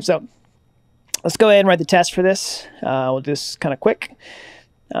token. Okay, so let's go ahead and write the test for this. We'll do this kind of quick.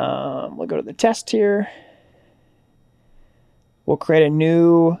 We'll go to the test here. We'll create a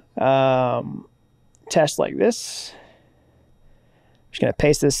new test like this. I'm just going to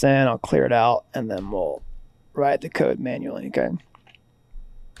paste this in. I'll clear it out, and then we'll write the code manually. Okay.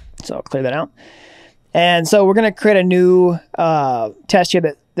 So I'll clear that out. And so we're going to create a new test here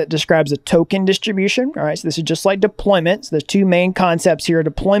that describes a token distribution. All right. So this is just like deployment. So the two main concepts here are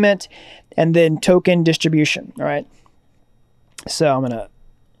deployment and then token distribution. All right. So I'm going to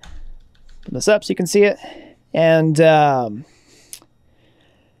put this up so you can see it. And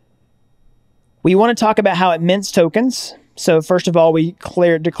we want to talk about how it mints tokens. So first of all, we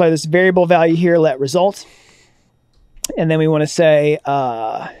declare this variable value here, let result. And then we want to say,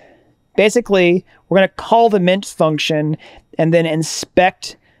 basically, we're going to call the mint function and then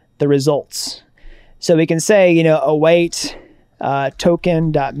inspect the results. So we can say, you know, await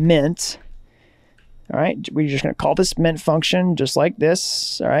token.mint. All right, we're just going to call this mint function just like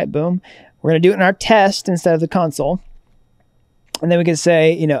this. All right, boom. We're going to do it in our test instead of the console. And then we can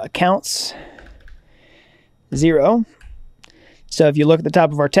say, you know, accounts 0. So if you look at the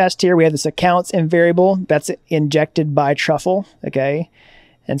top of our test here, we have this accounts in variable that's injected by Truffle, okay?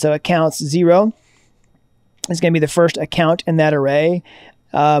 And so accounts 0 is going to be the first account in that array.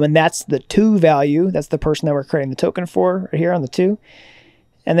 And that's the to value. That's the person that we're creating the token for right here on the to.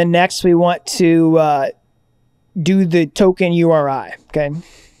 And then next we want to do the token URI, okay?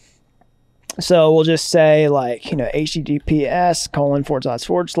 So we'll just say like, you know, https://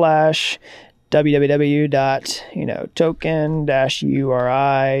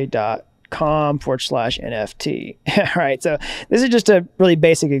 www.token-uri.com/NFT. All right, so this is just a really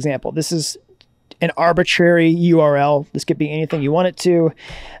basic example. This is an arbitrary URL. This could be anything you want it to.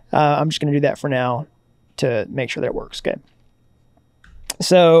 I'm just going to do that for now to make sure that it works. Okay.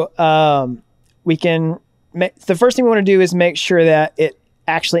 So we can the first thing we want to do is make sure that it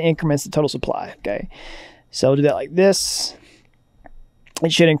actually increments the total supply. Okay, so we'll do that like this.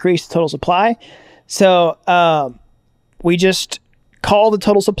 It should increase the total supply. So we just call the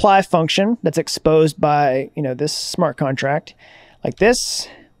total supply function that's exposed by, you know, this smart contract like this.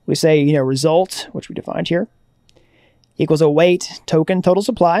 We say, you know, result, which we defined here, equals await token total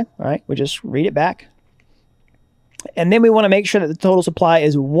supply. All right, we just read it back. And then we want to make sure that the total supply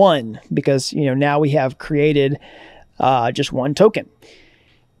is 1 because, you know, now we have created just 1 token.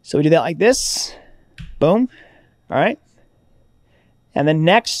 So we do that like this. Boom. All right. And then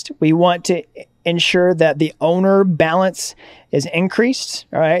next, we want to ensure that the owner balance is increased.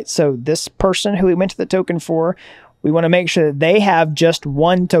 All right, so this person who we went to the token for, we want to make sure that they have just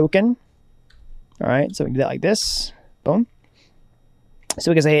 1 token. All right, so we do that like this. Boom. So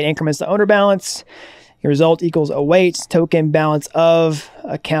we can say it increments the owner balance. Your result equals await token balance of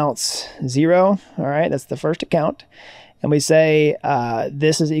accounts 0. All right, that's the first account. And we say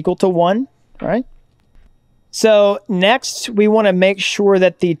this is equal to 1. All right. So next, we want to make sure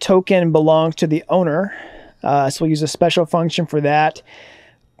that the token belongs to the owner. So we'll use a special function for that,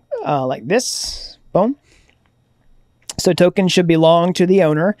 like this. Boom. So token should belong to the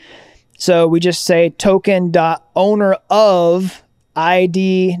owner. So we just say token.owner of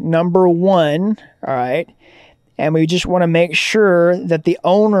ID number 1. All right. And we just want to make sure that the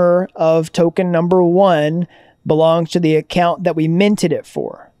owner of token number 1 belongs to the account that we minted it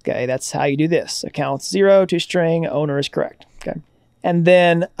for. Okay, that's how you do this. Accounts 0 to string, owner is correct. Okay, and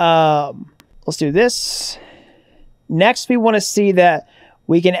then let's do this. Next, we want to see that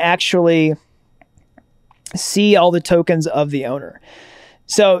we can actually see all the tokens of the owner.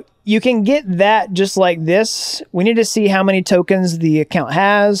 So you can get that just like this. We need to see how many tokens the account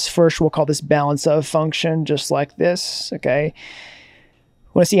has. First, we'll call this balance of function, just like this, okay?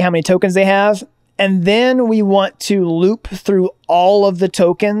 We want to see how many tokens they have. And then we want to loop through all of the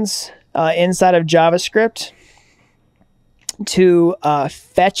tokens inside of JavaScript to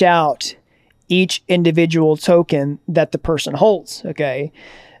fetch out each individual token that the person holds, okay?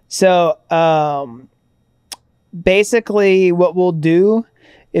 So basically what we'll do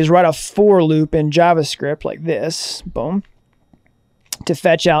is write a for loop in JavaScript like this, boom, to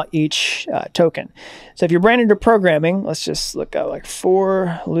fetch out each token. So if you're brand new to programming, let's just look at like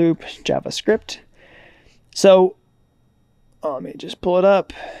for loop JavaScript. So let me just pull it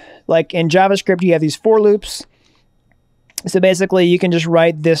up. Like in JavaScript, you have these for loops. So basically you can just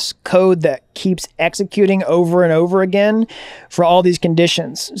write this code that keeps executing over and over again for all these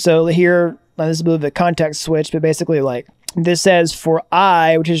conditions. So here, this is a bit of a context switch, but basically like this says for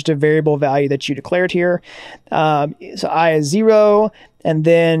I, which is just a variable value that you declared here. So I is 0, and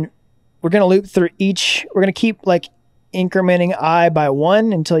then we're going to loop through each. We're going to keep like incrementing I by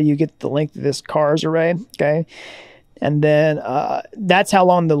 1 until you get the length of this cars array, okay? And then that's how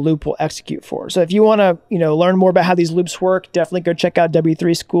long the loop will execute for. So if you want to, learn more about how these loops work, definitely go check out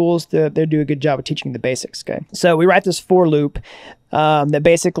W3 Schools. They do a good job of teaching the basics, okay? So we write this for loop that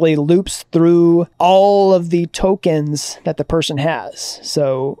basically loops through all of the tokens that the person has.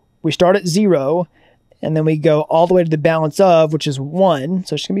 So we start at 0, and then we go all the way to the balance of, which is 1.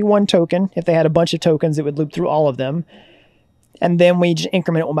 So it's going to be 1 token. If they had a bunch of tokens, it would loop through all of them. And then we just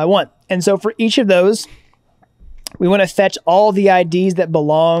increment it 1 by 1. And so for each of those, we want to fetch all the IDs that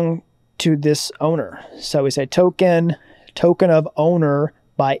belong to this owner. So we say token of owner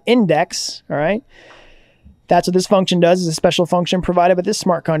by index, all right? That's what this function does. Is a special function provided by this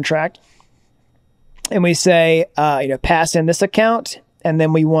smart contract. And we say, pass in this account, and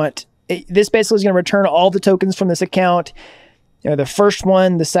then we want, this basically is going to return all the tokens from this account, the first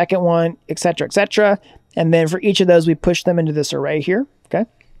one, the second one, et cetera, et cetera. And then for each of those, we push them into this array here, okay?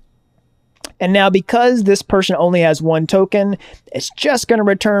 And now because this person only has 1 token, it's just going to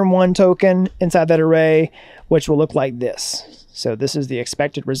return 1 token inside that array, which will look like this. So this is the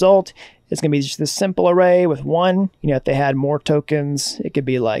expected result. It's going to be just this simple array with 1. If they had more tokens, it could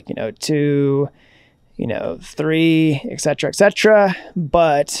be like, 2, 3, et cetera,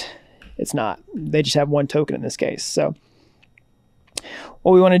 but it's not. They just have 1 token in this case. So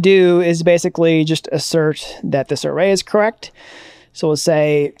what we want to do is basically just assert that this array is correct. So we'll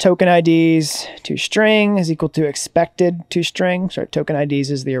say token IDs to string is equal to expected to string. Sorry, token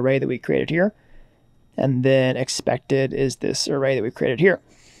IDs is the array that we created here. And then expected is this array that we created here.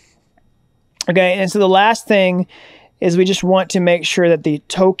 Okay, and so the last thing is we just want to make sure that the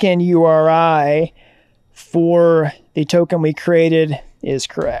token URI for the token we created is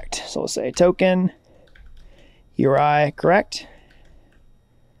correct. So we'll say token URI correct.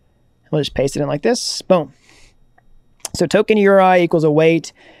 We'll just paste it in like this. Boom. So token URI equals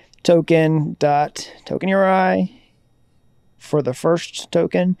await token dot token URI for the first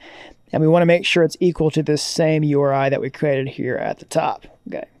token. And we want to make sure it's equal to this same URI that we created here at the top.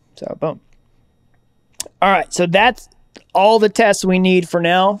 Okay, so boom. All right, so that's all the tests we need for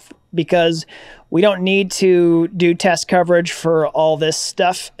now, because we don't need to do test coverage for all this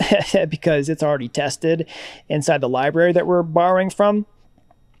stuff because it's already tested inside the library that we're borrowing from.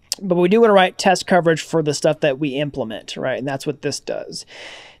 But we do want to write test coverage for the stuff that we implement, right? And that's what this does.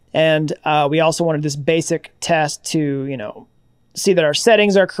 And we also wanted this basic test to, see that our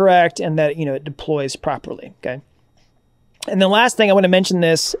settings are correct and that, it deploys properly, okay? And the last thing I want to mention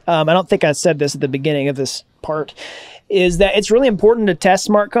this, I don't think I said this at the beginning of this part, is that it's really important to test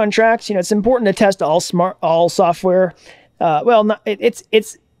smart contracts. It's important to test all software.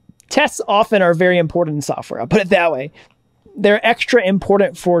 Tests often are very important in software. I'll put it that way. They're extra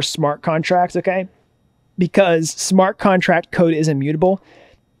important for smart contracts, okay? Because smart contract code is immutable.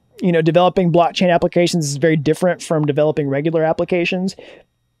 Developing blockchain applications is very different from developing regular applications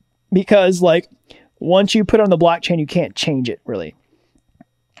because, once you put it on the blockchain, you can't change it, really.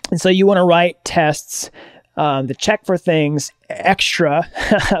 And so you want to write tests to check for things extra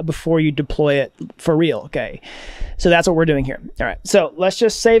before you deploy it for real, okay? So that's what we're doing here. All right, so let's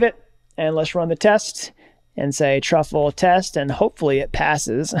just save it and let's run the test and say Truffle test, and hopefully it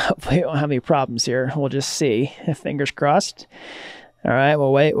passes. Hopefully we won't have any problems here. We'll just see. Fingers crossed. All right,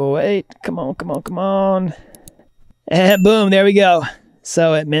 we'll wait. Come on. And boom, there we go.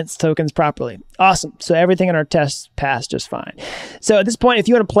 So it mints tokens properly. Awesome. So everything in our tests passed just fine. So at this point, if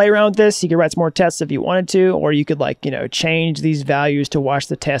you want to play around with this, you could write some more tests if you wanted to, or you could change these values to watch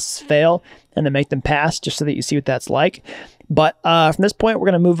the tests fail and then make them pass just so that you see what that's like. But from this point, we're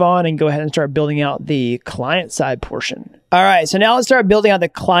going to move on and go ahead and start building out the client side portion. All right, so now let's start building out the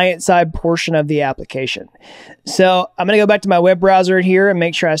client side portion of the application. So I'm going to go back to my web browser here and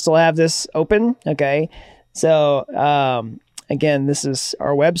make sure I still have this open. Okay, so again, this is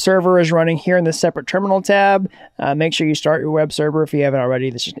our web server is running here in this separate terminal tab. Make sure you start your web server if you haven't already.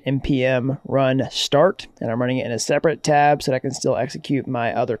 This is npm run start, and I'm running it in a separate tab so that I can still execute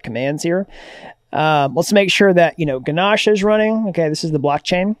my other commands here. Let's make sure that, Ganache is running. Okay, this is the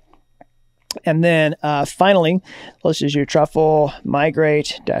blockchain. And then finally, let's just do truffle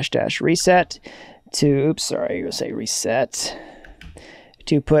migrate -- reset to, oops, sorry, we'll say reset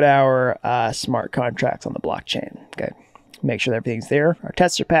to put our smart contracts on the blockchain. Okay, make sure that everything's there. Our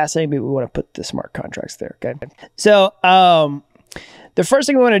tests are passing, but we want to put the smart contracts there. Okay, so the first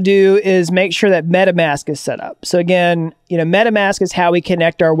thing we want to do is make sure that MetaMask is set up. So again, MetaMask is how we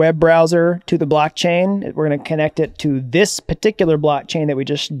connect our web browser to the blockchain. We're going to connect it to this particular blockchain that we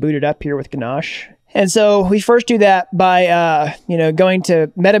just booted up here with Ganache. And so we first do that by, going to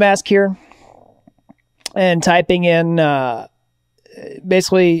MetaMask here and typing in,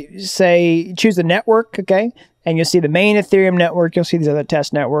 basically choose the network, okay? And you'll see the main Ethereum network. You'll see these other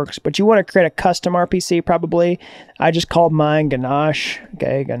test networks, but you want to create a custom RPC probably. I just called mine Ganache,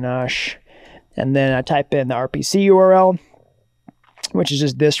 okay, Ganache. And then I type in the RPC URL, which is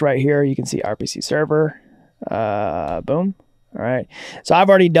just this right here. You can see RPC server, boom. All right, so I've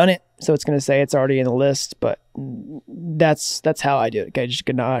already done it. So it's going to say it's already in the list, but that's how I do it. Okay, just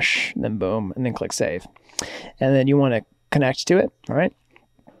Ganache, and then boom, and then click save. And then you want to connect to it, all right?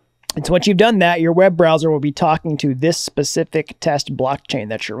 And so once you've done that, your web browser will be talking to this specific test blockchain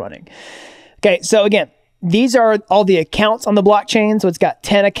that you're running. Okay, so again, these are all the accounts on the blockchain. So it's got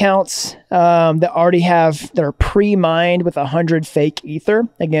 10 accounts that are pre-mined with 100 fake Ether.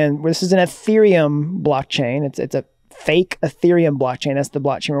 Again, this is an Ethereum blockchain. It's a fake Ethereum blockchain. That's the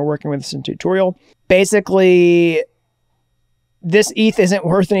blockchain we're working with in this tutorial. Basically, this ETH isn't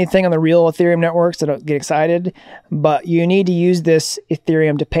worth anything on the real Ethereum network, so don't get excited. But you need to use this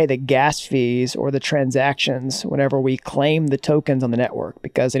Ethereum to pay the gas fees or the transactions whenever we claim the tokens on the network.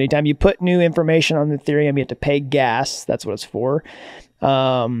 Because anytime you put new information on Ethereum, you have to pay gas. That's what it's for.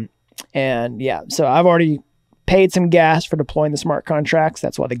 And yeah, so I've already paid some gas for deploying the smart contracts.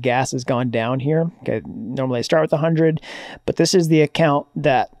 That's why the gas has gone down here. Okay, normally I start with 100, but this is the account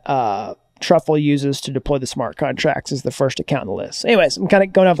that Truffle uses to deploy the smart contracts as the first account in the list. Anyways, I'm kind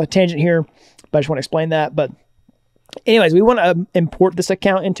of going off a tangent here, but I just want to explain that. But anyways, we want to import this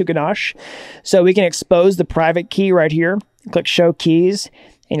account into Ganache. So we can expose the private key right here. Click show keys,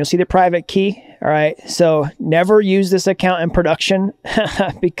 and you'll see the private key. All right, so never use this account in production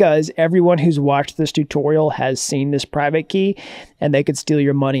because everyone who's watched this tutorial has seen this private key, and they could steal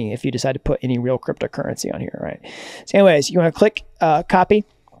your money if you decide to put any real cryptocurrency on here, right? So anyways, you want to click copy.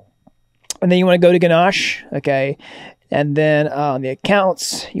 And then you want to go to Ganache, okay? And then on the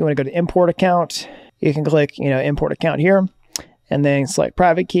accounts, you want to go to import account. You can click, import account here, and then select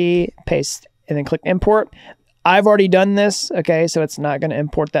private key, paste, and then click import. I've already done this, okay? So it's not going to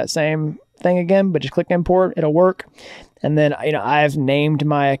import that same thing again, but just click import, it'll work. And then, I've named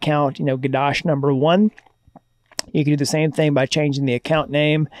my account, Ganache number 1. You can do the same thing by changing the account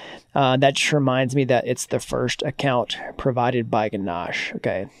name. That just reminds me that it's the first account provided by Ganache.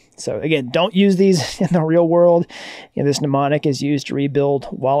 Okay, so again, don't use these in the real world. This mnemonic is used to rebuild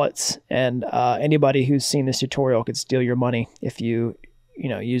wallets, and anybody who's seen this tutorial could steal your money if you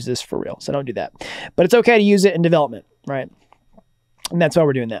use this for real. So don't do that. But it's okay to use it in development, right? And that's why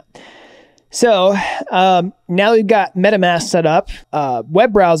we're doing that. So now we've got MetaMask set up.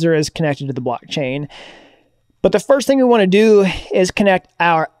 Web browser is connected to the blockchain. But the first thing we want to do is connect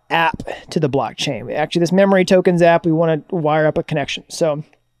our app to the blockchain. Actually, this memory tokens app, we want to wire up a connection. So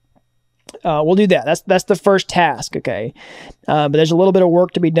we'll do that. That's the first task, okay? But there's a little bit of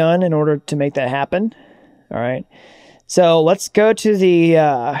work to be done in order to make that happen. All right. So let's go to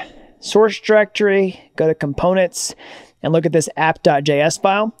the source directory, go to components, and look at this app.js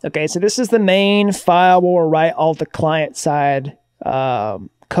file. Okay, so this is the main file where we'll write all the client-side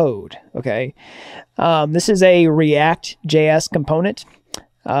code, okay? This is a React.js component.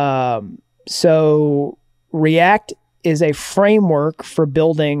 So React is a framework for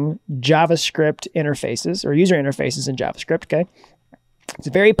building JavaScript interfaces or user interfaces in JavaScript, okay? It's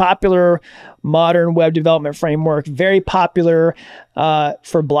a very popular modern web development framework, very popular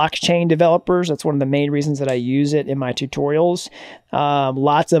for blockchain developers. That's one of the main reasons that I use it in my tutorials.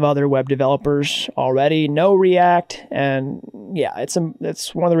 Lots of other web developers already know React, and yeah, it's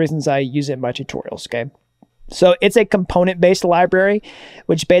one of the reasons I use it in my tutorials, okay? So it's a component-based library,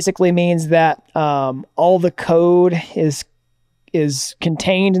 which basically means that all the code is is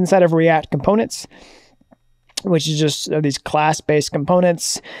contained inside of React components, which is just these class-based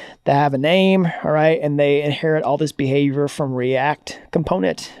components that have a name, all right, and they inherit all this behavior from React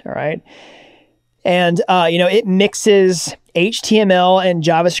component, all right. And, you know, it mixes HTML and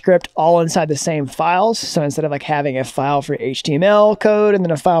JavaScript all inside the same files. So instead of like having a file for HTML code and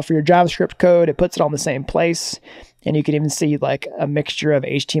then a file for your JavaScript code, it puts it all in the same place. And you can even see like a mixture of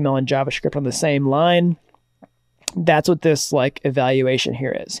HTML and JavaScript on the same line. That's what this like evaluation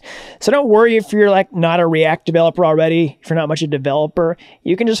here is. So don't worry if you're like not a React developer already, if you're not much a developer,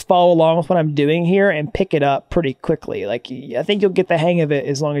 you can just follow along with what I'm doing here and pick it up pretty quickly. Like I think you'll get the hang of it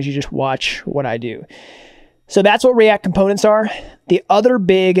as long as you just watch what I do. So that's what React components are. The other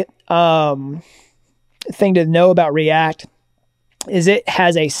big thing to know about React is it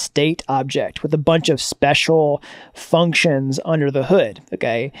has a state object with a bunch of special functions under the hood,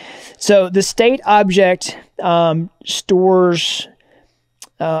 okay? So the state object stores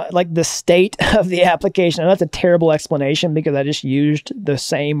like the state of the application. And that's a terrible explanation because I just used the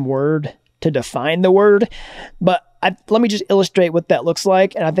same word to define the word, but let me just illustrate what that looks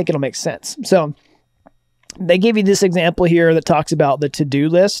like, and I think it'll make sense. So they give you this example here that talks about the to-do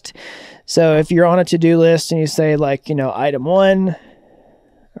list. So if you're on a to-do list and you say like, you know, item 1, all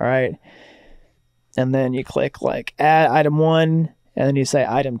right, and then you click like add item 1, and then you say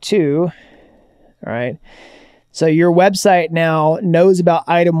item 2, all right. So your website now knows about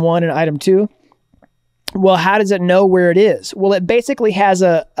item 1 and item 2. Well, how does it know where it is? Well, it basically has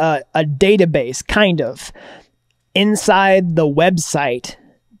a database kind of inside the website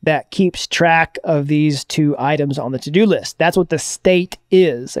that keeps track of these 2 items on the to-do list. That's what the state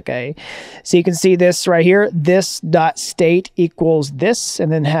is, okay? So you can see this right here, this.state equals this,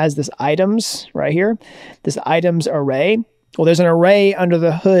 and then has this items right here, this items array. Well, there's an array under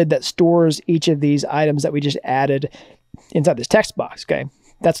the hood that stores each of these items that we just added inside this text box, okay?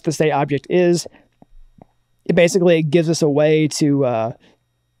 That's what the state object is. It basically gives us a way to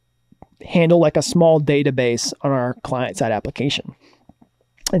handle like a small database on our client-side application.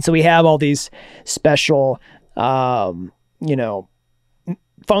 And so we have all these special, you know,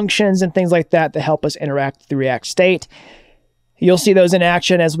 functions and things like that that help us interact with the React state. You'll see those in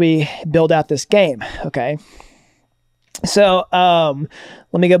action as we build out this game, okay? So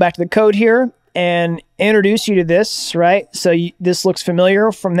let me go back to the code here and introduce you to this, right? So this looks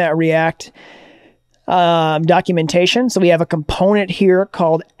familiar from that React documentation. So we have a component here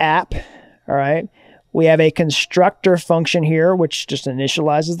called app, all right? We have a constructor function here, which just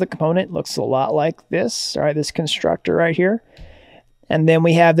initializes the component. Looks a lot like this, all right, this constructor right here. And then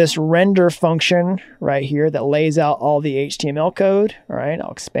we have this render function right here that lays out all the HTML code, all right?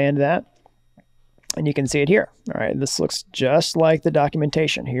 I'll expand that. And you can see it here, all right? This looks just like the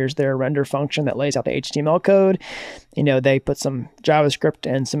documentation. Here's their render function that lays out the HTML code. You know, they put some JavaScript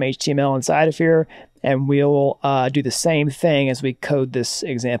and some HTML inside of here, and we'll do the same thing as we code this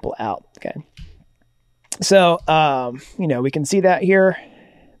example out, okay? So, you know, we can see that here.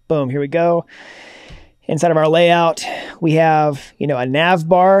 Boom, here we go. Inside of our layout, we have, you know, a nav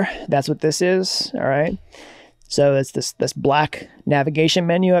bar. That's what this is, all right? So it's this black navigation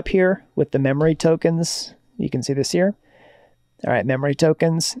menu up here with the memory tokens. You can see this here. All right, memory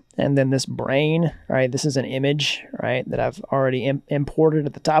tokens. And then this brain, all right, this is an image, right, that I've already imported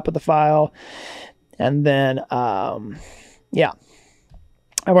at the top of the file. And then, yeah.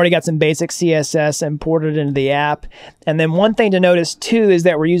 I've already got some basic CSS imported into the app. And then one thing to notice too is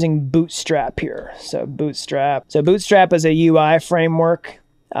that we're using Bootstrap here. So Bootstrap is a UI framework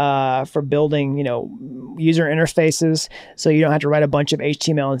for building, you know, user interfaces. So you don't have to write a bunch of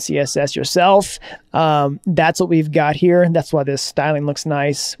HTML and CSS yourself. That's what we've got here. That's why this styling looks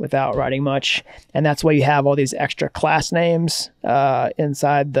nice without writing much. And that's why you have all these extra class names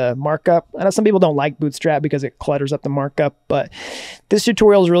inside the markup. I know some people don't like Bootstrap because it clutters up the markup, but this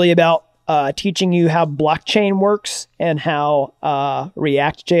tutorial is really about teaching you how blockchain works and how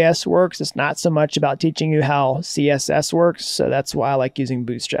React.js works. It's not so much about teaching you how CSS works. So that's why I like using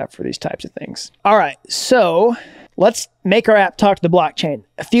Bootstrap for these types of things. All right, so let's make our app talk to the blockchain.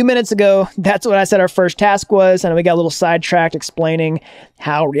 A few minutes ago, that's what I said our first task was, and we got a little sidetracked explaining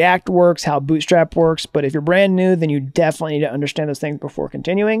how React works, how Bootstrap works. But if you're brand new, then you definitely need to understand those things before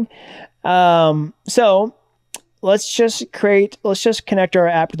continuing. So let's just connect our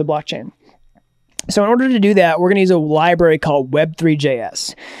app to the blockchain. So in order to do that, we're going to use a library called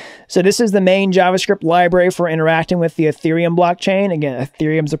Web3.js. So this is the main JavaScript library for interacting with the Ethereum blockchain. Again,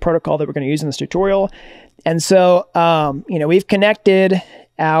 Ethereum is the protocol that we're going to use in this tutorial. And so, you know, we've connected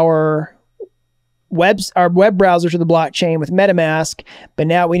our our web browser to the blockchain with MetaMask, but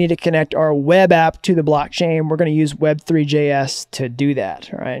now we need to connect our web app to the blockchain. We're going to use Web3.js to do that,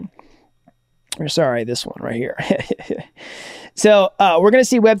 right? Or sorry, this one right here. So we're going to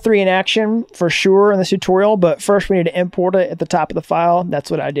see Web3 in action for sure in this tutorial, but first we need to import it at the top of the file. That's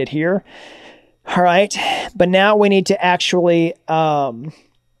what I did here. All right, but now we need to actually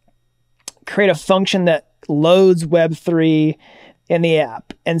create a function that loads Web3 in the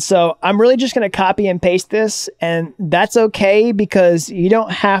app. And so I'm really just going to copy and paste this, and that's okay because you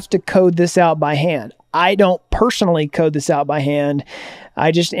don't have to code this out by hand. I don't personally code this out by hand.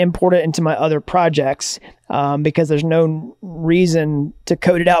 I just import it into my other projects because there's no reason to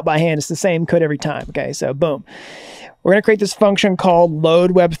code it out by hand. It's the same code every time. Okay, so boom. We're going to create this function called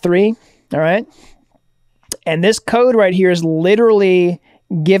load Web3. All right. And this code right here is literally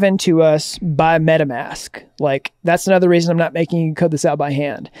given to us by MetaMask. Like, that's another reason I'm not making you code this out by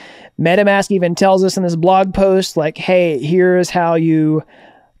hand. MetaMask even tells us in this blog post, like, hey, here's how you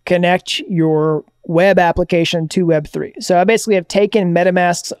connect your web application to Web3. So I basically have taken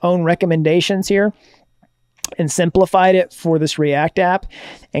MetaMask's own recommendations here and simplified it for this React app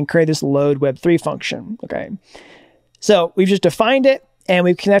and create this load Web3 function. Okay. So we've just defined it and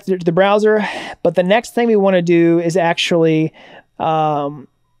we've connected it to the browser. But the next thing we want to do is actually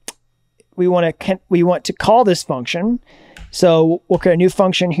we want to call this function. So we'll create a new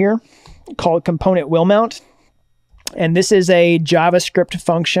function here called component will mount. And this is a JavaScript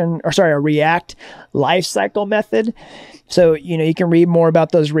function, or sorry, a React lifecycle method. So, you know, you can read more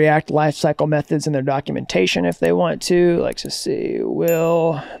about those React lifecycle methods in their documentation if they want to. Like, to see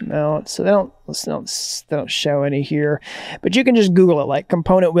will mount. So they don't show any here, but you can just Google it, like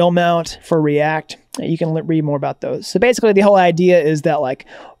component will mount for React. You can read more about those. So basically, the whole idea is that, like,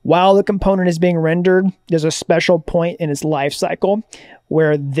 while the component is being rendered, there's a special point in its life cycle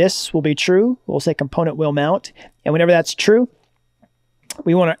where this will be true. We'll say component will mount. And whenever that's true,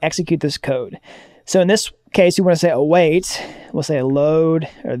 we want to execute this code. So in this case, we want to say await. We'll say load,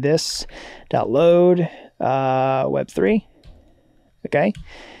 or this dot load Web3. Okay.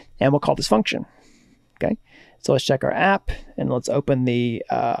 And we'll call this function. Okay. So let's check our app and let's open the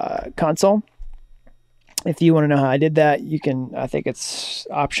console. If you want to know how I did that, you can, I think it's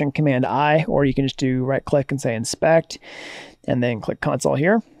Option Command I, or you can just do right click and say inspect and then click console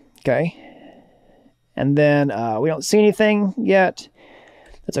here. Okay. And then we don't see anything yet.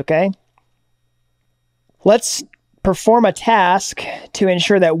 That's okay. Let's perform a task to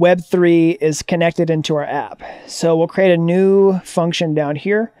ensure that Web3 is connected into our app. So we'll create a new function down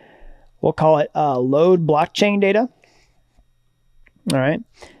here. We'll call it load blockchain data. All right.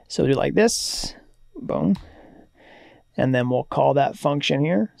 So we'll do like this. Boom. And then we'll call that function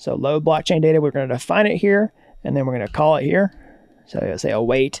here. So load blockchain data, we're going to define it here, and then we're going to call it here. So I'll say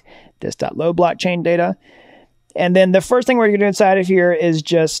await this dot load blockchain data. And then the first thing we're going to do inside of here is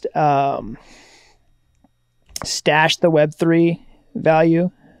just stash the Web3 value.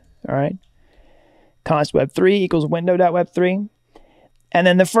 All right. Const Web3 equals window.web3. And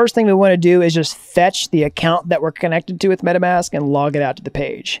then the first thing we want to do is just fetch the account that we're connected to with MetaMask and log it out to the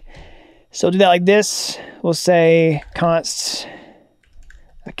page. So we'll do that like this. We'll say const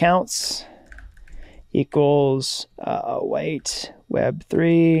accounts equals await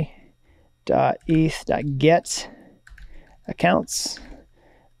web3 dot eth dot get accounts.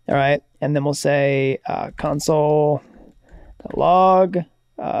 All right, and then we'll say console log.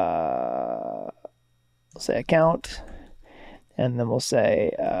 We'll say account, and then we'll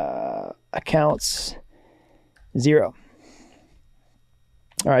say accounts 0.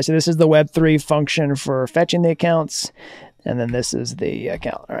 All right, so this is the Web3 function for fetching the accounts, and then this is the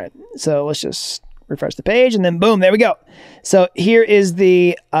account. All right, so let's just refresh the page, and then boom, there we go. So here is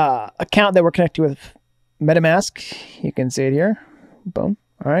the account that we're connected with MetaMask. You can see it here. Boom.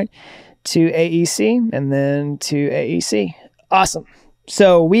 All right, to AEC, and then to AEC. Awesome.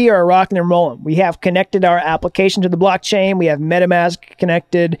 So we are rocking and rolling. We have connected our application to the blockchain. We have MetaMask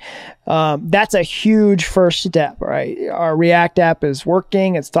connected. That's a huge first step, right? Our React app is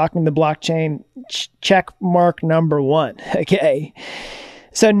working. It's talking to the blockchain. Check mark number 1. Okay.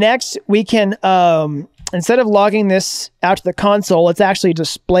 So next we can, instead of logging this out to the console, let's actually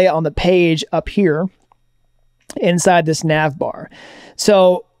display it on the page up here inside this nav bar.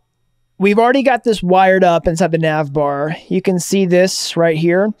 So we've already got this wired up inside the nav bar. You can see this right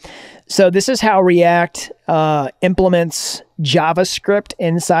here. So this is how React implements JavaScript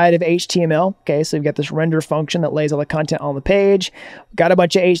inside of HTML. Okay, so we've got this render function that lays all the content on the page. We've got a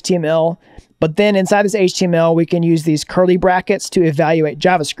bunch of HTML, but then inside this HTML, we can use these curly brackets to evaluate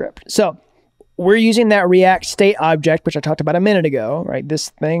JavaScript. So we're using that React state object, which I talked about a minute ago, right? This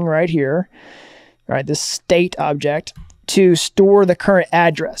thing right here. all right, this state object, to store the current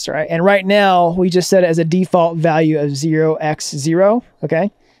address, right? And right now, we just set it as a default value of 0x0,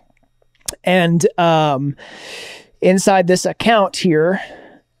 okay? And inside this account here,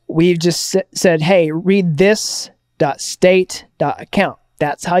 we've just said, hey, read this.state.account.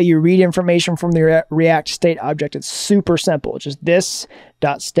 That's how you read information from the React state object. It's super simple. It's just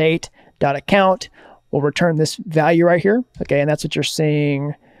this.state.account will return this value right here, okay? And that's what you're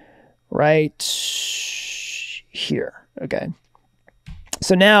seeing right here. Okay.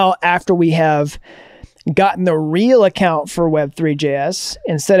 So now after we have gotten the real account for Web3.js,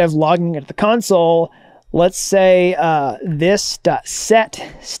 instead of logging into the console, let's say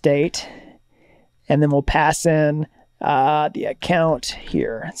this.set state, and then we'll pass in the account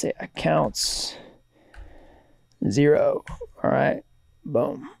here. Let's say accounts 0. All right.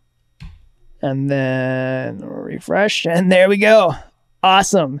 Boom. And then refresh, and there we go.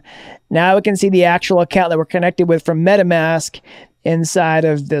 Awesome. Now we can see the actual account that we're connected with from MetaMask inside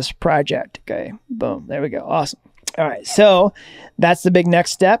of this project. Okay, boom, there we go. Awesome. All right, so that's the big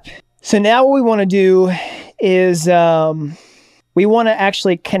next step. So now what we want to do is we want to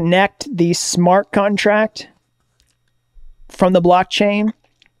actually connect the smart contract from the blockchain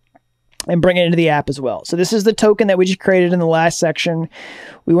and bring it into the app as well. So this is the token that we just created in the last section.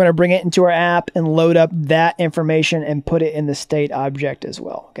 We want to bring it into our app and load up that information and put it in the state object as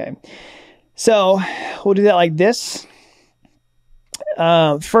well, okay? So we'll do that like this.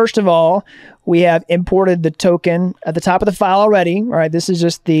 First of all, we have imported the token at the top of the file already. All right, this is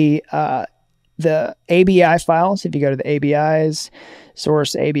just the ABI file. So if you go to the ABIs,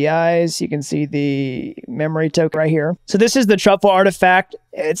 source ABIs, you can see the memory token right here. So this is the Truffle artifact.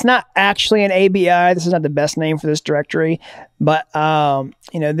 It's not actually an ABI. This is not the best name for this directory, but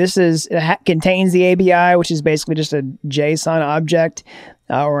you know, this is, contains the ABI, which is basically just a JSON object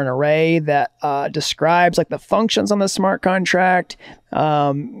or an array that describes like the functions on the smart contract.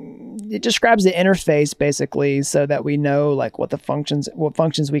 It describes the interface basically, so that we know like what functions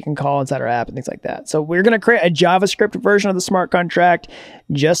we can call inside our app and things like that. So we're going to create a JavaScript version of the smart contract,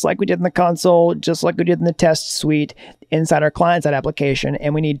 just like we did in the console, just like we did in the test suite inside our client-side application.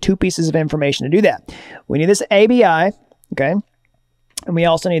 And we need 2 pieces of information to do that. We need this ABI, okay? And we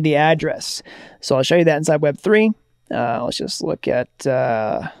also need the address. So I'll show you that inside Web3. Let's just look at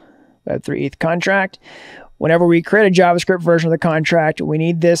Web3 ETH contract. Whenever we create a JavaScript version of the contract, we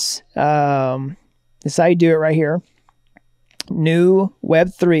need this. This is how you do it right here. New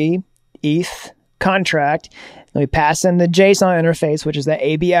Web3 ETH contract. And we pass in the JSON interface, which is the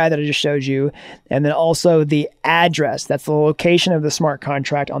ABI that I just showed you, and then also the address. That's the location of the smart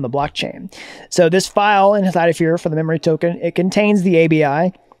contract on the blockchain. So this file inside of here for the memory token, it contains the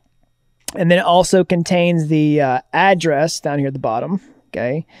ABI, and then it also contains the address down here at the bottom.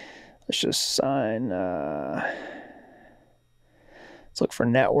 Okay, let's just sign. Let's look for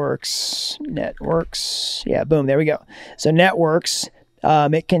networks. Networks. Yeah, boom. There we go. So networks.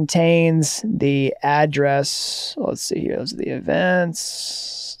 It contains the address. Let's see here. Those are the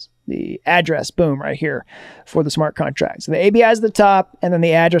events. The address, boom, right here for the smart contract. So the ABI is at the top, and then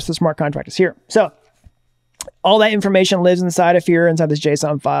the address of the smart contract is here. So all that information lives inside of here, inside this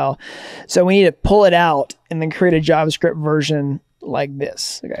JSON file. So we need to pull it out and then create a JavaScript version like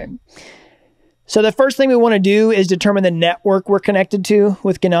this. Okay. So the first thing we want to do is determine the network we're connected to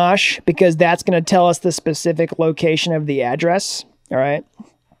with Ganache, because that's going to tell us the specific location of the address. All right,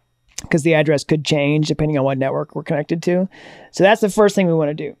 because the address could change depending on what network we're connected to. So that's the first thing we want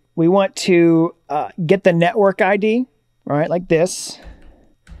to do. We want to get the network ID, all right, like this.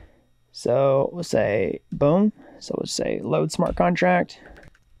 So we'll say boom. So we'll say load smart contract.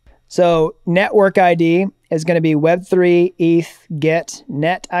 So network ID is going to be Web3 ETH get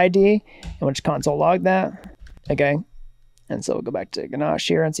net ID, and we'll just console log that. Okay, and so we'll go back to Ganache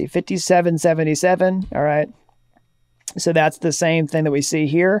here and see 5777. All right. So that's the same thing that we see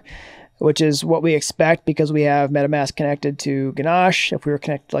here, which is what we expect because we have MetaMask connected to Ganache. If we were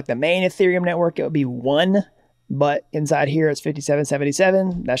connected to like the main Ethereum network, it would be 1, but inside here it's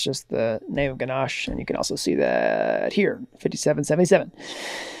 5777. That's just the name of Ganache, and you can also see that here, 5777.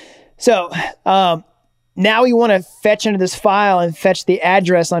 So now we want to fetch into this file and fetch the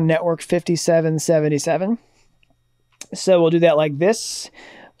address on network 5777. So we'll do that like this.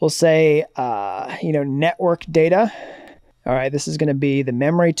 We'll say, network data. All right, this is going to be the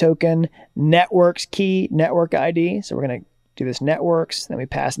memory token, networks key, network ID. So we're going to do this networks, then we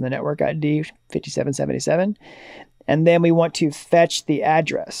pass in the network ID, 5777. And then we want to fetch the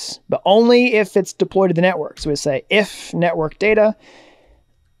address, but only if it's deployed to the network. So we say if network data.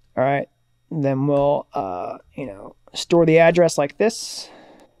 All right, then we'll, store the address like this.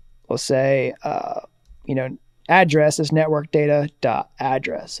 we'll say, you know, address is network data dot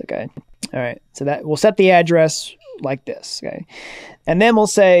address. Okay. All right. So that we'll set the address like this. Okay. And then we'll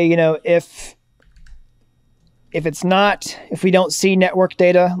say, you know, if we don't see network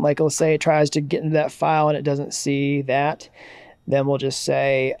data, like let's say it tries to get into that file and it doesn't see that, then we'll just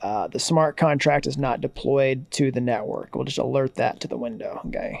say the smart contract is not deployed to the network. We'll just alert that to the window.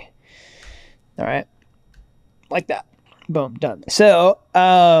 Okay. All right. Like that. Boom. Done. So,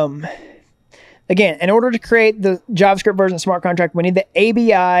 again, in order to create the JavaScript version of smart contract, we need the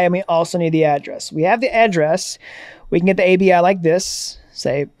ABI and we also need the address. We have the address. We can get the ABI like this.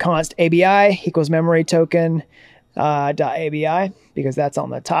 Say const ABI equals memory token dot ABI, because that's on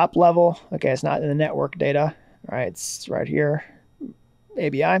the top level. Okay, it's not in the network data. All right, it's right here.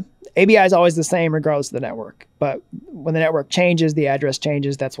 ABI. ABI is always the same regardless of the network. But when the network changes, the address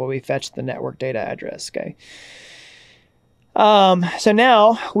changes. That's why we fetch the network data address. Okay. So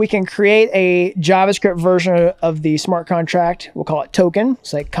now we can create a JavaScript version of the smart contract. We'll call it token.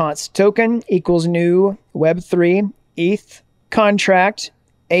 It's like const token equals new Web3 ETH contract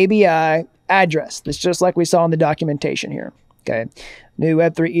ABI address. That's just like we saw in the documentation here. Okay. New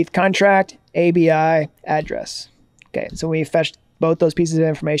Web3 ETH contract ABI address. Okay. So we fetched both those pieces of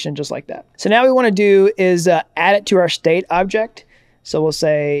information just like that. So now what we want to do is add it to our state object. So we'll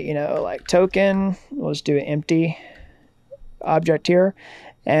say, you know, like token, we'll just do an empty object here,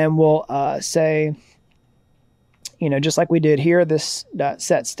 and we'll say, you know, just like we did here, this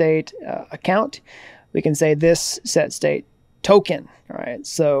set state account, we can say this set state token. All right,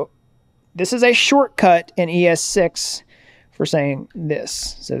 so this is a shortcut in ES6 for saying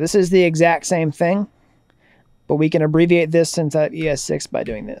this. So this is the exact same thing, but we can abbreviate this inside ES6 by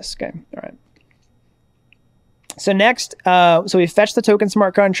doing this. Okay, all right. So next, so we fetch the token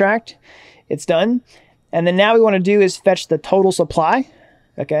smart contract. It's done. And then now we want to do is fetch the total supply.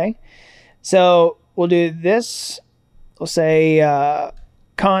 Okay. So we'll do this. We'll say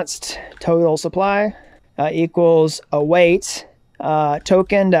const total supply equals await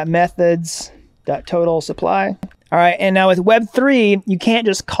token.methods.total supply. All right. And now with Web3, you can't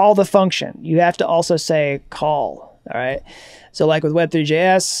just call the function. You have to also say call. All right. So like with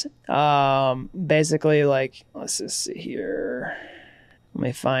Web3.js, basically like, let's just see here. Let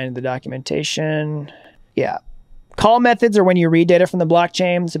me find the documentation. Yeah. Call methods are when you read data from the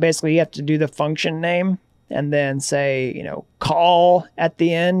blockchain. So basically you have to do the function name and then say, you know, call at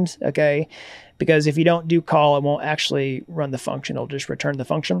the end. Okay. Because if you don't do call, it won't actually run the function. It'll just return the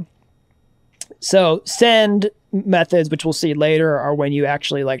function. So send methods, which we'll see later, are when you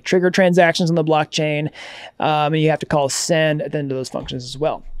actually like trigger transactions on the blockchain. And you have to call send at the end of those functions as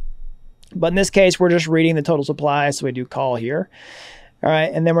well. But in this case, we're just reading the total supply. So we do call here. All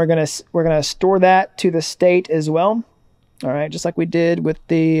right, and then we're gonna store that to the state as well. All right, just like we did with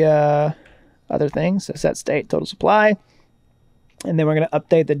the other things. So set state total supply, and then we're gonna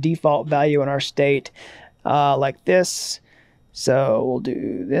update the default value in our state like this. So we'll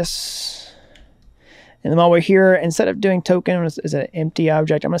do this, and then while we're here, instead of doing token as an empty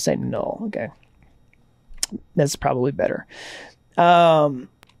object, I'm gonna say null. Okay, that's probably better. So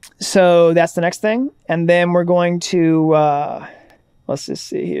that's the next thing, and then we're going to. Let's just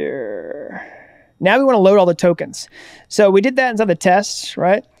see here. Now we want to load all the tokens. So we did that inside the test,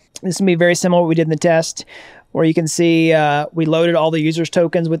 right? This will be very similar to what we did in the test, where you can see we loaded all the users'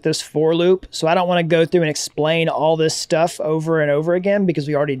 tokens with this for loop. So I don't want to go through and explain all this stuff over and over again because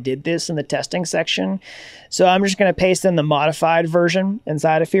we already did this in the testing section. So I'm just going to paste in the modified version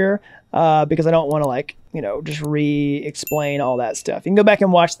inside of here because I don't want to like, you know, just re-explain all that stuff. You can go back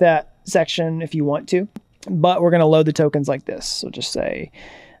and watch that section if you want to. But we're going to load the tokens like this. So just say,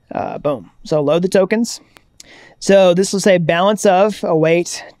 boom. So load the tokens. So this will say balance of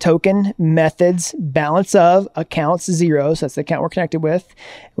await token methods balance of accounts 0. So that's the account we're connected with.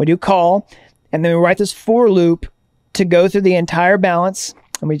 We do call, and then we write this for loop to go through the entire balance.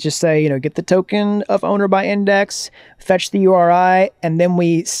 And we just say, you know, get the token of owner by index, fetch the URI, and then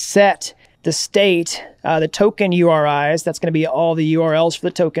we set the state, the token URIs. That's going to be all the URLs for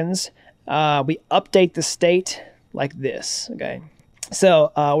the tokens. We update the state like this, okay?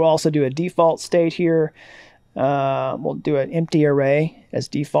 So we'll also do a default state here. We'll do an empty array as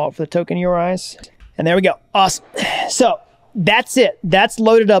default for the token URIs. And there we go. Awesome. So that's it. That's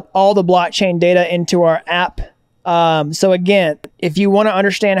loaded up all the blockchain data into our app. So again, if you want to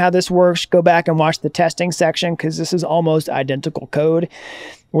understand how this works, go back and watch the testing section because this is almost identical code.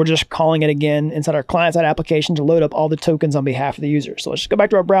 We're just calling it again inside our client-side application to load up all the tokens on behalf of the user. So let's just go back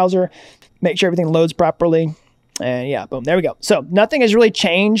to our browser, make sure everything loads properly. And yeah, boom, there we go. So nothing has really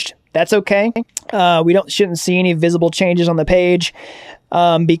changed. That's okay. We shouldn't see any visible changes on the page.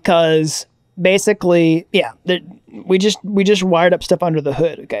 because basically, yeah, we just wired up stuff under the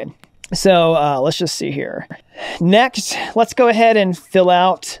hood. Okay. So let's just see here. Next, let's go ahead and fill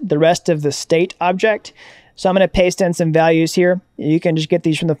out the rest of the state object. So I'm going to paste in some values here. You can just get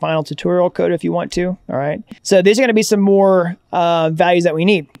these from the final tutorial code if you want to. All right. So these are going to be some more values that we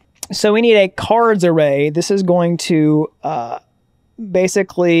need. So we need a cards array. This is going to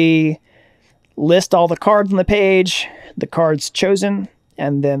basically list all the cards on the page, the cards chosen,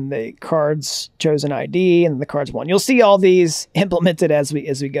 and then the cards chosen ID, and the cards won. You'll see all these implemented as we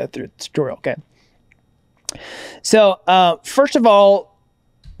go through the tutorial. Okay. So first of all,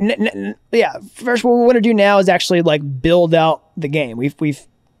 first what we want to do now is actually like build out the game. We've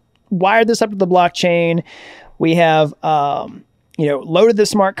wired this up to the blockchain. We have loaded the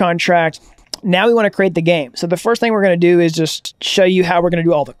smart contract. Now we want to create the game. So the first thing we're going to do is just show you how we're going to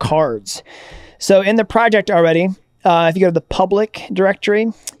do all the cards. So in the project already, if you go to the public directory,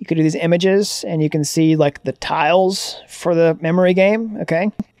 you could do these images and you can see like the tiles for the memory game.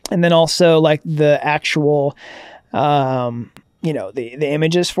 Okay. And then also like the actual, the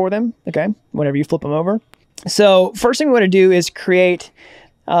images for them. Okay. Whenever you flip them over. So first thing we want to do is create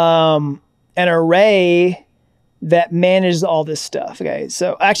an array that manages all this stuff. Okay.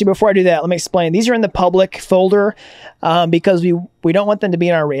 So actually, before I do that, let me explain. These are in the public folder because we don't want them to be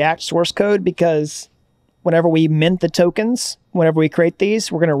in our React source code, because whenever we mint the tokens, whenever we create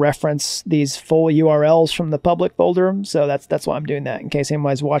these, we're going to reference these full URLs from the public folder. So that's why I'm doing that. In case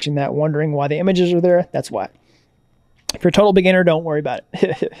anybody's watching that wondering why the images are there, that's why. If you're a total beginner, don't worry about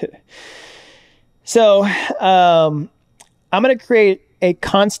it. So I'm going to create a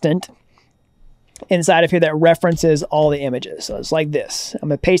constant inside of here that references all the images. So it's like this. I'm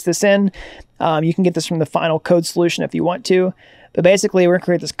going to paste this in. You can get this from the final code solution if you want to. But basically, we're going to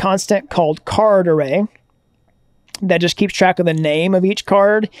create this constant called card array that just keeps track of the name of each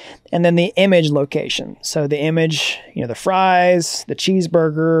card and then the image location. So the image, the fries, the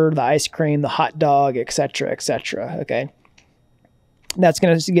cheeseburger, the ice cream, the hot dog, etc., etc. Okay. That's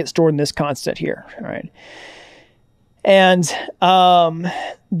going to get stored in this constant here. All right. And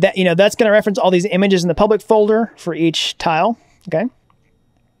that's going to reference all these images in the public folder for each tile. Okay.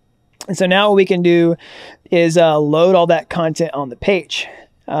 And so now what we can do is load all that content on the page.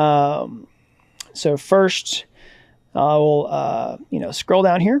 So first, we'll scroll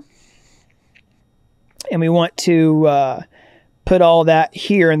down here, and we want to put all that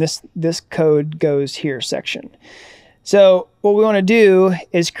here, and this code goes here section. So what we want to do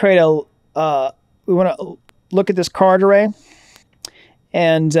is create we want to look at this card array,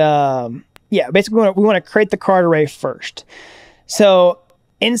 and basically we want to create the card array first. So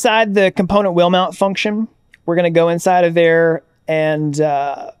inside the component will mount function, we're going to go inside of there and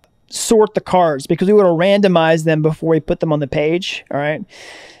sort the cards, because we want to randomize them before we put them on the page. All right.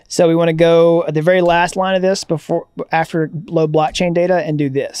 So we want to go at the very last line of this after load blockchain data and do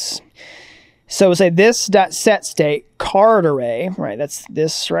this. So we'll say this.setState card array, right? That's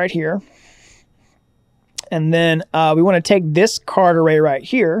this right here. And then we want to take this card array right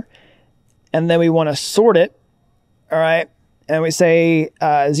here, and then we want to sort it. All right. And we say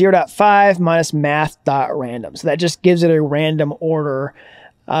 0.5 minus math.random. So that just gives it a random order.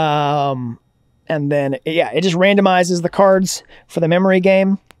 And then, it just randomizes the cards for the memory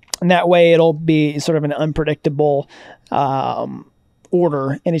game. And that way it'll be sort of an unpredictable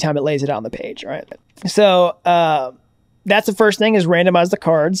order anytime it lays it out on the page. All right. So that's the first thing, is randomize the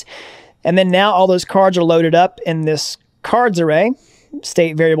cards. And then now all those cards are loaded up in this cards array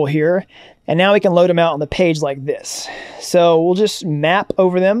state variable here. And now we can load them out on the page like this. So we'll just map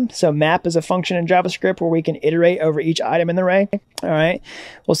over them. So map is a function in JavaScript where we can iterate over each item in the array. All right.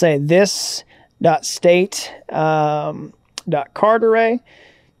 We'll say this.state .card array.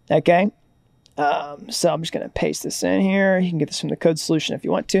 Okay. So I'm just going to paste this in here. You can get this from the code solution if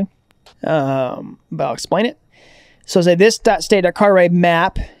you want to. But I'll explain it. So say this.state.card array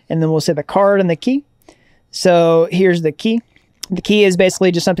map, and then we'll say the card and the key. So here's the key. The key is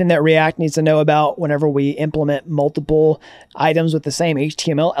basically just something that React needs to know about whenever we implement multiple items with the same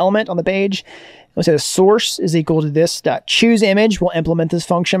HTML element on the page. We'll say the source is equal to this.chooseImage. We'll implement this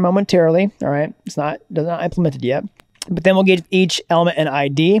function momentarily. All right. It's not implemented yet. But then we'll give each element an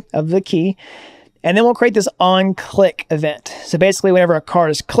ID of the key. And then we'll create this onClick event. So basically, whenever a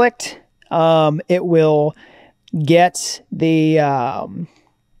card is clicked, it will get the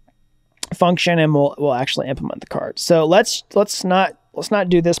function, and we'll actually implement the card. So let's not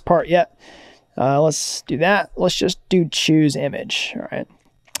do this part yet. Let's do that. Let's just do chooseImage. All right,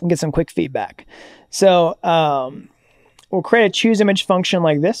 and get some quick feedback. So we'll create a chooseImage function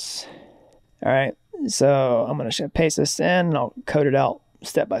like this. All right. So I'm going to paste this in and I'll code it out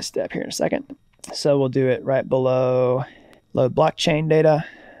step by step here in a second. So we'll do it right below load blockchain data.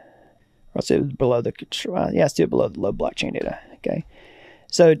 Or let's do it below the, yeah, let's do it below the load blockchain data. Okay.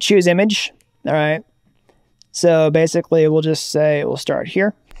 So choose image. All right. So basically we'll just say, we'll start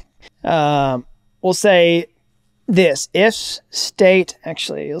here. We'll say this if state,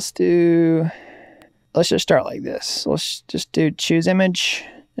 actually, let's just start like this. Let's just do choose image,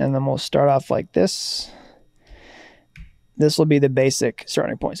 and then we'll start off like this. This will be the basic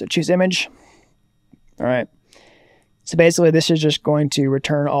starting point. So choose image. All right. So basically this is just going to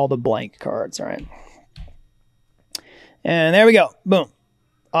return all the blank cards. All right. And there we go. Boom.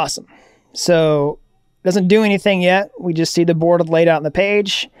 Awesome. So it doesn't do anything yet. We just see the board laid out on the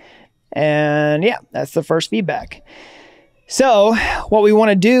page. And yeah, that's the first feedback. So what we want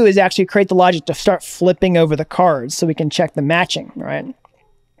to do is actually create the logic to start flipping over the cards so we can check the matching, right?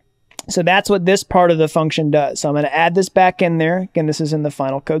 So that's what this part of the function does. So I'm going to add this back in there. Again, this is in the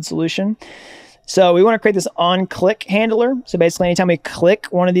final code solution. So we want to create this on-click handler. So basically anytime we click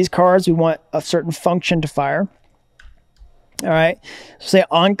one of these cards, we want a certain function to fire. All right, so say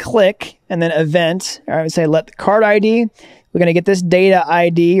on click and then event. All right, we say let the card ID. We're going to get this data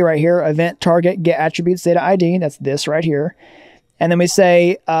ID right here, event target get attributes data ID. That's this right here. And then we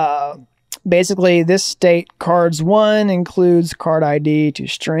say basically this state cards 1 includes card ID to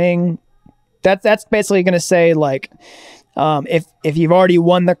string. That's basically going to say like if you've already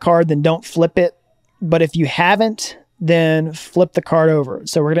won the card, then don't flip it. But if you haven't, then flip the card over.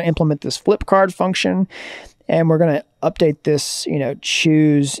 So we're going to implement this flip card function. And we're going to update this,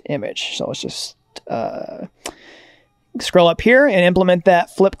 choose image. So let's just scroll up here and implement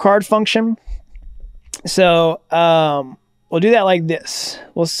that flip card function. So we'll do that like this.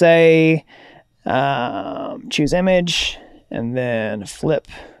 We'll say choose image and then flip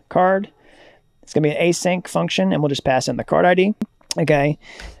card. It's going to be an async function, and we'll just pass in the card ID. Okay.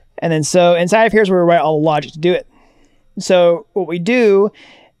 And then so inside of here is where we write all the logic to do it. So what we do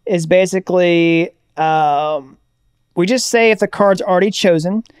is basically we just say if the card's already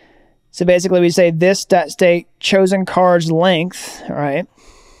chosen. So basically we say this.state chosen card's length, all right?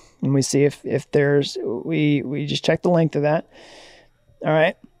 And we see if there's, we just check the length of that, all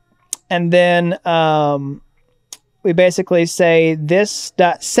right? And then we basically say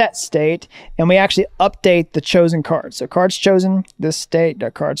this.setState, and we actually update the chosen card. So cards chosen, this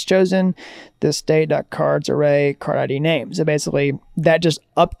state.cards chosen, this state.cards array, card ID name. So basically that just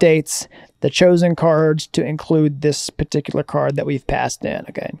updates the chosen cards to include this particular card that we've passed in,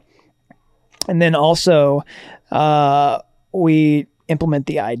 okay? And then also we implement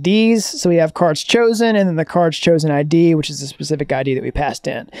the IDs. So we have cards chosen and then the cards chosen ID, which is the specific ID that we passed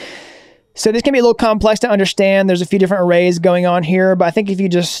in. So this can be a little complex to understand. There's a few different arrays going on here, but I think if you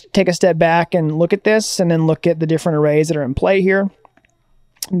just take a step back and look at this and then look at the different arrays that are in play here,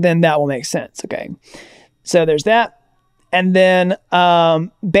 then that will make sense, okay? So there's that. And then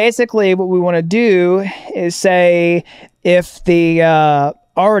basically what we want to do is say if the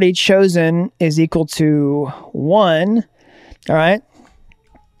already chosen is equal to 1, all right?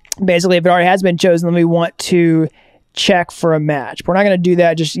 Basically, if it already has been chosen, then we want to check for a match. We're not going to do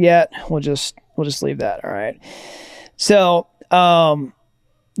that just yet. We'll just leave that, all right? So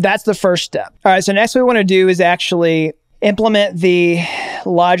that's the first step. All right, so next what we want to do is actually implement the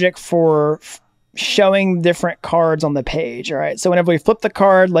logic for showing different cards on the page, all right? So whenever we flip the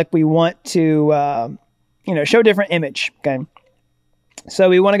card, like we want to, show different image, okay? So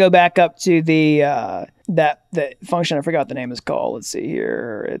we want to go back up to the function. I forgot what the name is called. Let's see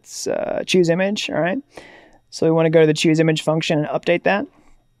here. It's choose image, all right? So we want to go to the choose image function and update that.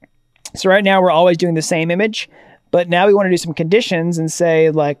 So right now we're always doing the same image, but now we want to do some conditions and say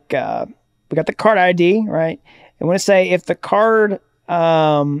like, we got the card ID, right? And we want to say if the card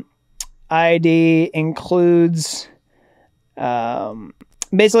ID includes,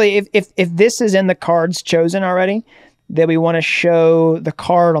 basically if this is in the cards chosen already, then we want to show the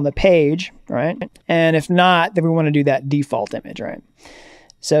card on the page, right? And if not, then we want to do that default image, right?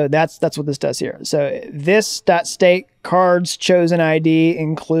 So that's what this does here. So this.state cards chosen ID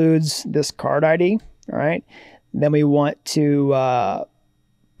includes this card ID, all right? Then we want to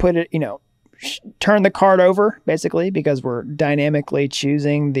put it, turn the card over basically because we're dynamically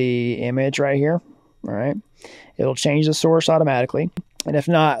choosing the image right here, all right? It'll change the source automatically. And if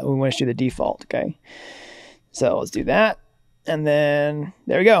not, we want to do the default, okay? So let's do that. And then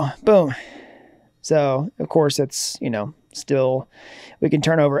there we go, boom. So of course it's, still, we can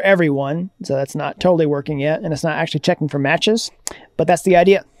turn over everyone. So that's not totally working yet. And it's not actually checking for matches, but that's the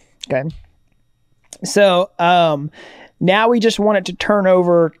idea, okay? So now we just want it to turn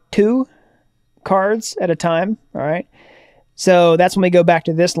over 2 cards at a time, all right? So that's when we go back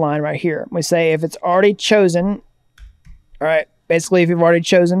to this line right here. We say if it's already chosen, all right, basically if you've already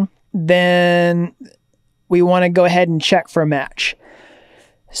chosen, then we want to go ahead and check for a match.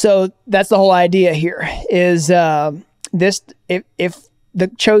 So that's the whole idea here is if the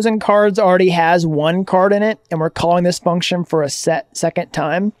chosen cards already has one card in it and we're calling this function for a second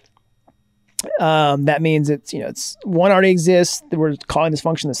time, that means it's one already exists. We're calling this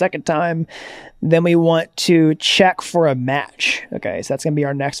function the second time. Then we want to check for a match. Okay, so that's going to be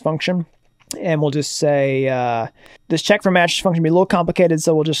our next function. And we'll just say this check for match function will be a little complicated,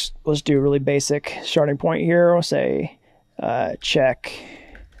 so let's do a really basic starting point here. We'll say check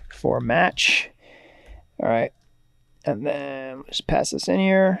for match. All right, and then we'll just pass this in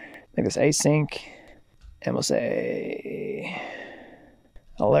here, make this async, and we'll say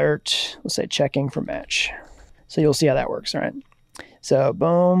alert. We'll say checking for match. So you'll see how that works. All right. So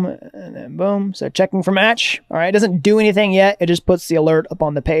boom, and then boom. So checking for match. All right. It doesn't do anything yet. It just puts the alert up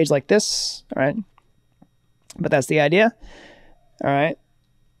on the page like this. All right. But that's the idea. All right.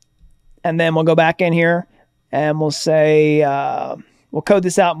 And then we'll go back in here and we'll say, we'll code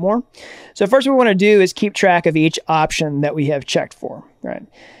this out more. So first what we want to do is keep track of each option that we have checked for. All right.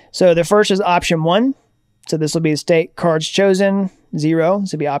 So the first is option 1. So this will be state cards chosen 0.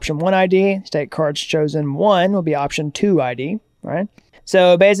 This will be option 1 ID. State cards chosen 1 will be option 2 ID. Right?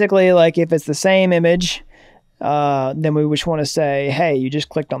 So basically, like if it's the same image, then we just want to say, hey, you just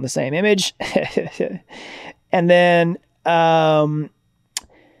clicked on the same image. And then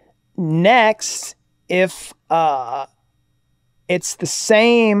next, if it's the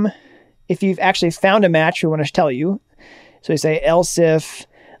same, if you've actually found a match, we want to tell you. So we say else if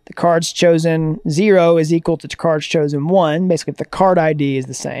the cards chosen 0 is equal to cards chosen 1, basically if the card ID is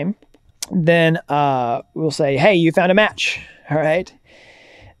the same, then we'll say, hey, you found a match. All right.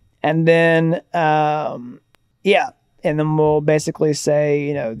 And then, yeah. And then we'll basically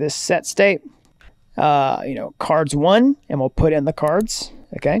say, this set state, cards 1, and we'll put in the cards.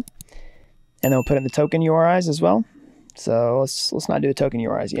 Okay. And then we'll put in the token URIs as well. So let's not do the token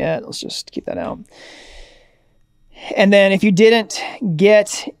URIs yet. Let's just keep that out. And then if you didn't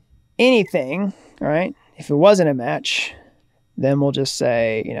get anything, all right, if it wasn't a match, then we'll just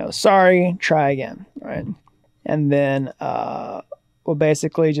say, sorry, try again. All right. And then we'll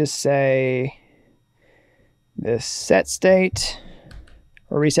basically just say this set state,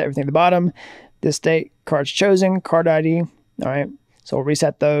 or reset everything at the bottom. This state, cards chosen, card ID. All right. So we'll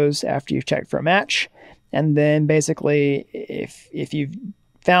reset those after you've checked for a match. And then basically, if you've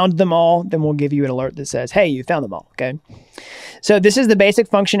found them all, then we'll give you an alert that says, hey, you found them all. Okay. So this is the basic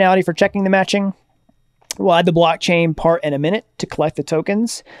functionality for checking the matching. We'll add the blockchain part in a minute to collect the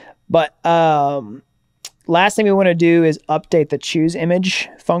tokens. But last thing we want to do is update the choose image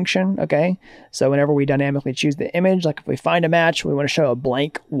function. Okay. So whenever we dynamically choose the image, like if we find a match, we want to show a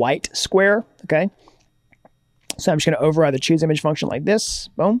blank white square. Okay. So I'm just going to override the choose image function like this.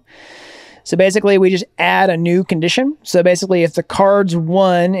 Boom. So basically we just add a new condition. So basically if the cards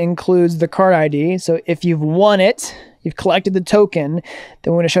won includes the card ID. So if you've won it, you've collected the token, then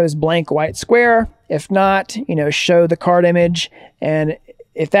we want to show this blank white square. If not, show the card image. And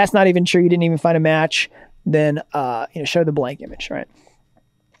if that's not even true, you didn't even find a match, then show the blank image, right?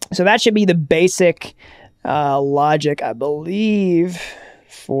 So that should be the basic logic, I believe,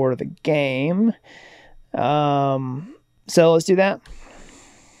 for the game. So let's do that.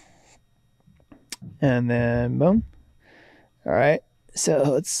 And then boom. All right. So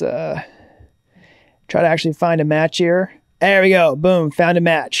let's try to actually find a match here. There we go. Boom. Found a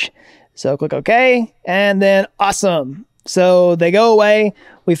match. So click OK. And then awesome. So they go away.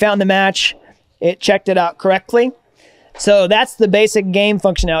 We found the match. It checked it out correctly. So that's the basic game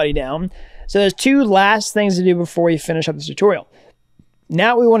functionality down. So there's two last things to do before we finish up this tutorial.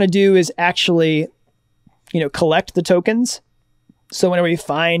 Now what we want to do is actually, collect the tokens. So whenever we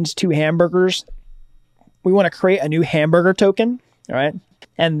find 2 hamburgers, we want to create a new hamburger token. All right.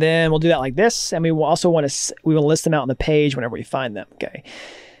 And then we'll do that like this. And we will also want to, list them out on the page whenever we find them. Okay.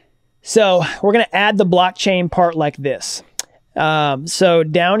 So we're going to add the blockchain part like this. So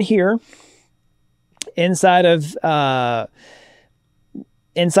down here, inside of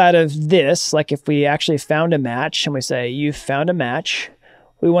this, like if we actually found a match and we say, you found a match,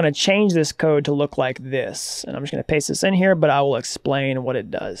 we want to change this code to look like this. And I'm just going to paste this in here, but I will explain what it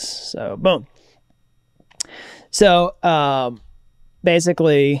does. So boom. So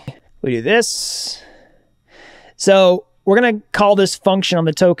basically we do this. So we're going to call this function on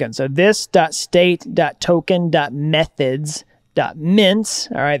the token. So this.state.token.methods.mint.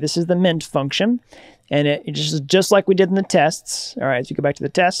 All right, this is the mint function. And it just like we did in the tests. All right, so you go back to the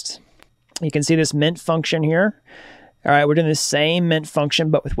test. You can see this mint function here. All right, we're doing the same mint function,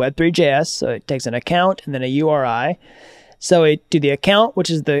 but with Web3.js. So it takes an account and then a URI. So we do the account, which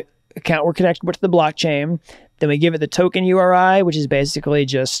is the account we're connected with to the blockchain. Then we give it the token URI, which is basically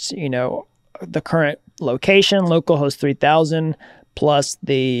just, you know, the current location, localhost 3000, plus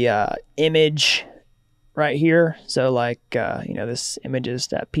the image right here. So like, you know, this image is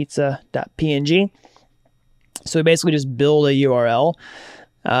 .pizza.png. So we basically just build a URL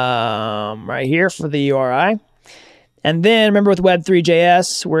right here for the URI. And then remember with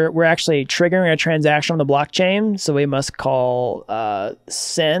Web3.js, we're actually triggering a transaction on the blockchain. So we must call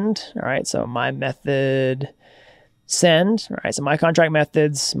send. All right, so my method send. All right, so my contract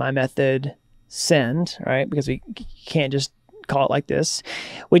methods, my method send. All right, because we can't just call it like this.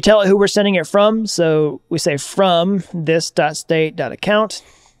 We tell it who we're sending it from. So we say from this.state.account.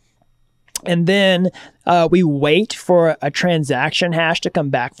 And then we wait for a transaction hash to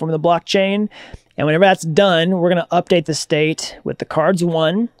come back from the blockchain. And whenever that's done, we're going to update the state with the cards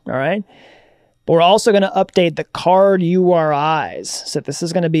 1, all right? But we're also going to update the card URIs. So this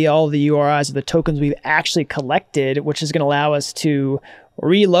is going to be all the URIs of the tokens we've actually collected, which is going to allow us to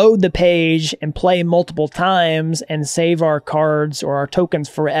reload the page and play multiple times and save our cards or our tokens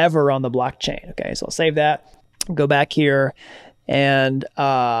forever on the blockchain. Okay, so I'll save that, go back here, and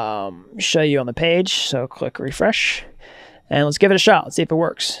show you on the page. So click refresh. And let's give it a shot. Let's see if it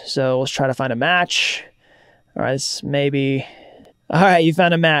works. So let's try to find a match. All right, this maybe. All right, you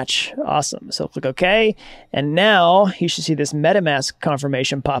found a match. Awesome. So click OK. And now you should see this MetaMask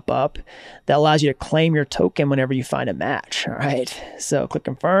confirmation pop up that allows you to claim your token whenever you find a match. All right, so click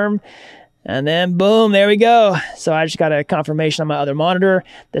confirm. And then boom, there we go. So I just got a confirmation on my other monitor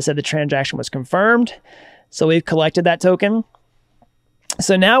that said the transaction was confirmed. So we've collected that token.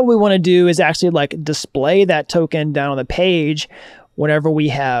 So now what we want to do is actually like display that token down on the page whenever we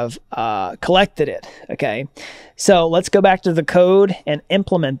have collected it, okay? So let's go back to the code and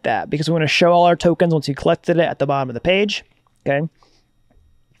implement that because we want to show all our tokens once we collected it at the bottom of the page, okay?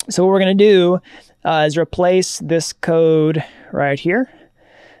 So what we're going to do is replace this code right here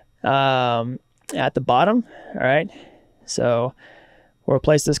at the bottom, all right? So we'll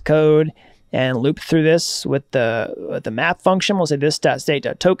replace this code and loop through this with the map function. We'll say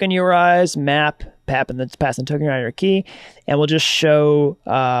this.state.token URIs, map, pap, and then pass the token URI key. And we'll just show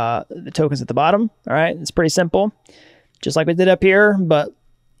the tokens at the bottom. All right, it's pretty simple. Just like we did up here, but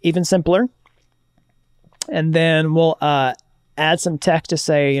even simpler. And then we'll add some text to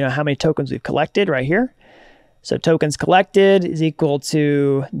say, you know, how many tokens we've collected right here. So tokens collected is equal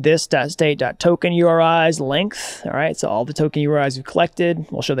to this.state.token URIs length. All right, so all the token URIs we've collected.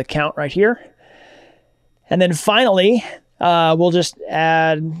 We'll show the count right here. And then finally, we'll just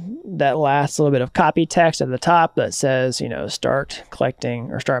add that last little bit of copy text at the top that says, you know, start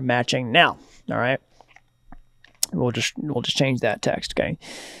collecting or start matching now. All right, we'll just change that text. Okay,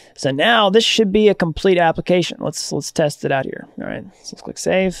 so now this should be a complete application. Let's test it out here. All right, so let's click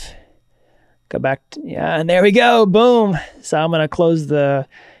save. Go back to, yeah, and there we go, boom. So I'm gonna close the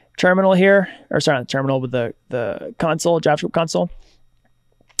terminal here, or sorry, not the terminal, but the console, JavaScript console.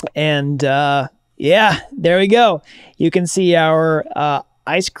 And yeah, there we go. You can see our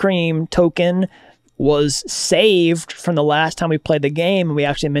ice cream token was saved from the last time we played the game, and we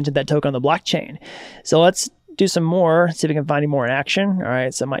actually minted that token on the blockchain. So let's do some more, see if we can find any more in action. All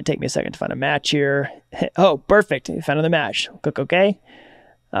right, so it might take me a second to find a match here. Oh, perfect, we found another match. Click OK.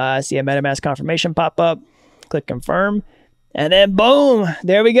 See a MetaMask confirmation pop up, click confirm, and then boom,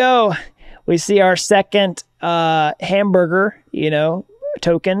 there we go. We see our second hamburger, you know,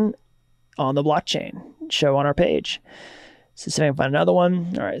 token on the blockchain show on our page. So see if I can find another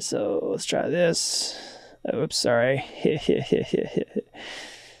one. All right, so let's try this. Oops, sorry.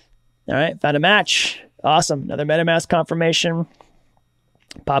 All right, found a match. Awesome, another MetaMask confirmation.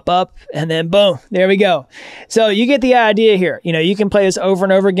 Pop up, and then boom, there we go. So you get the idea here. You know, you can play this over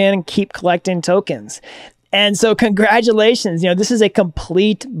and over again and keep collecting tokens. And so congratulations, you know, this is a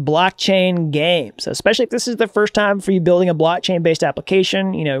complete blockchain game. So especially if this is the first time for you building a blockchain-based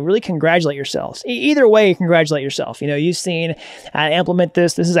application, you know, really congratulate yourselves. Either way, congratulate yourself. You know, you've seen I implement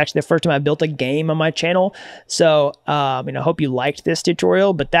this. This is actually the first time I built a game on my channel. So, you know, I hope you liked this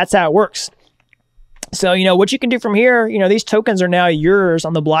tutorial, but that's how it works. So, you know, what you can do from here, you know, these tokens are now yours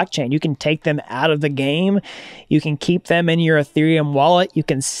on the blockchain. You can take them out of the game. You can keep them in your Ethereum wallet. You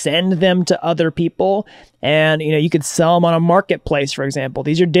can send them to other people. And, you know, you could sell them on a marketplace, for example.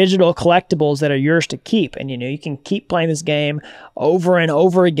 These are digital collectibles that are yours to keep. And, you know, you can keep playing this game over and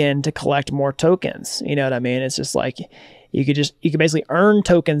over again to collect more tokens. You know what I mean? It's just like you could basically earn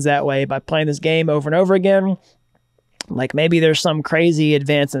tokens that way by playing this game over and over again. Like maybe there's some crazy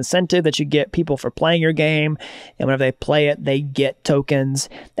advanced incentive that you get people for playing your game, and whenever they play it, they get tokens.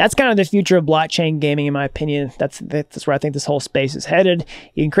 That's kind of the future of blockchain gaming, in my opinion. That's where I think this whole space is headed.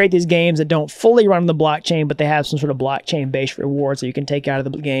 You can create these games that don't fully run on the blockchain, but they have some sort of blockchain-based rewards that you can take out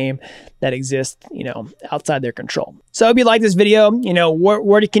of the game that exist, you know, outside their control. So if you like this video, you know,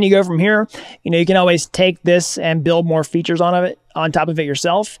 where can you go from here? You know, you can always take this and build more features on top of it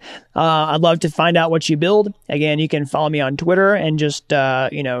yourself. I'd love to find out what you build. Again, you can follow me on Twitter and just,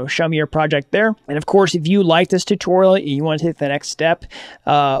 you know, show me your project there. And of course, if you like this tutorial, you want to take the next step,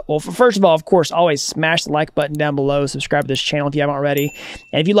 well, first of all, of course, always smash the like button down below, subscribe to this channel if you haven't already.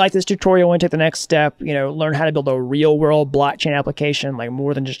 And if you like this tutorial, want to take the next step, you know, learn how to build a real world blockchain application, like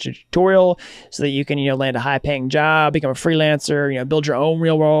more than just a tutorial, so that you can, you know, land a high paying job, become a freelancer, you know, build your own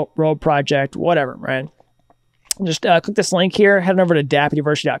real world project, whatever, right? Just click this link here, head over to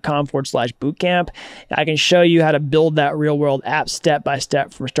dappuniversity.com/bootcamp. I can show you how to build that real world app step by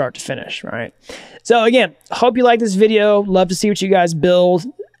step from start to finish, right? So again, hope you like this video. Love to see what you guys build.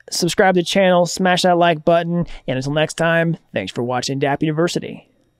 Subscribe to the channel, smash that like button, and until next time, thanks for watching Dapp University.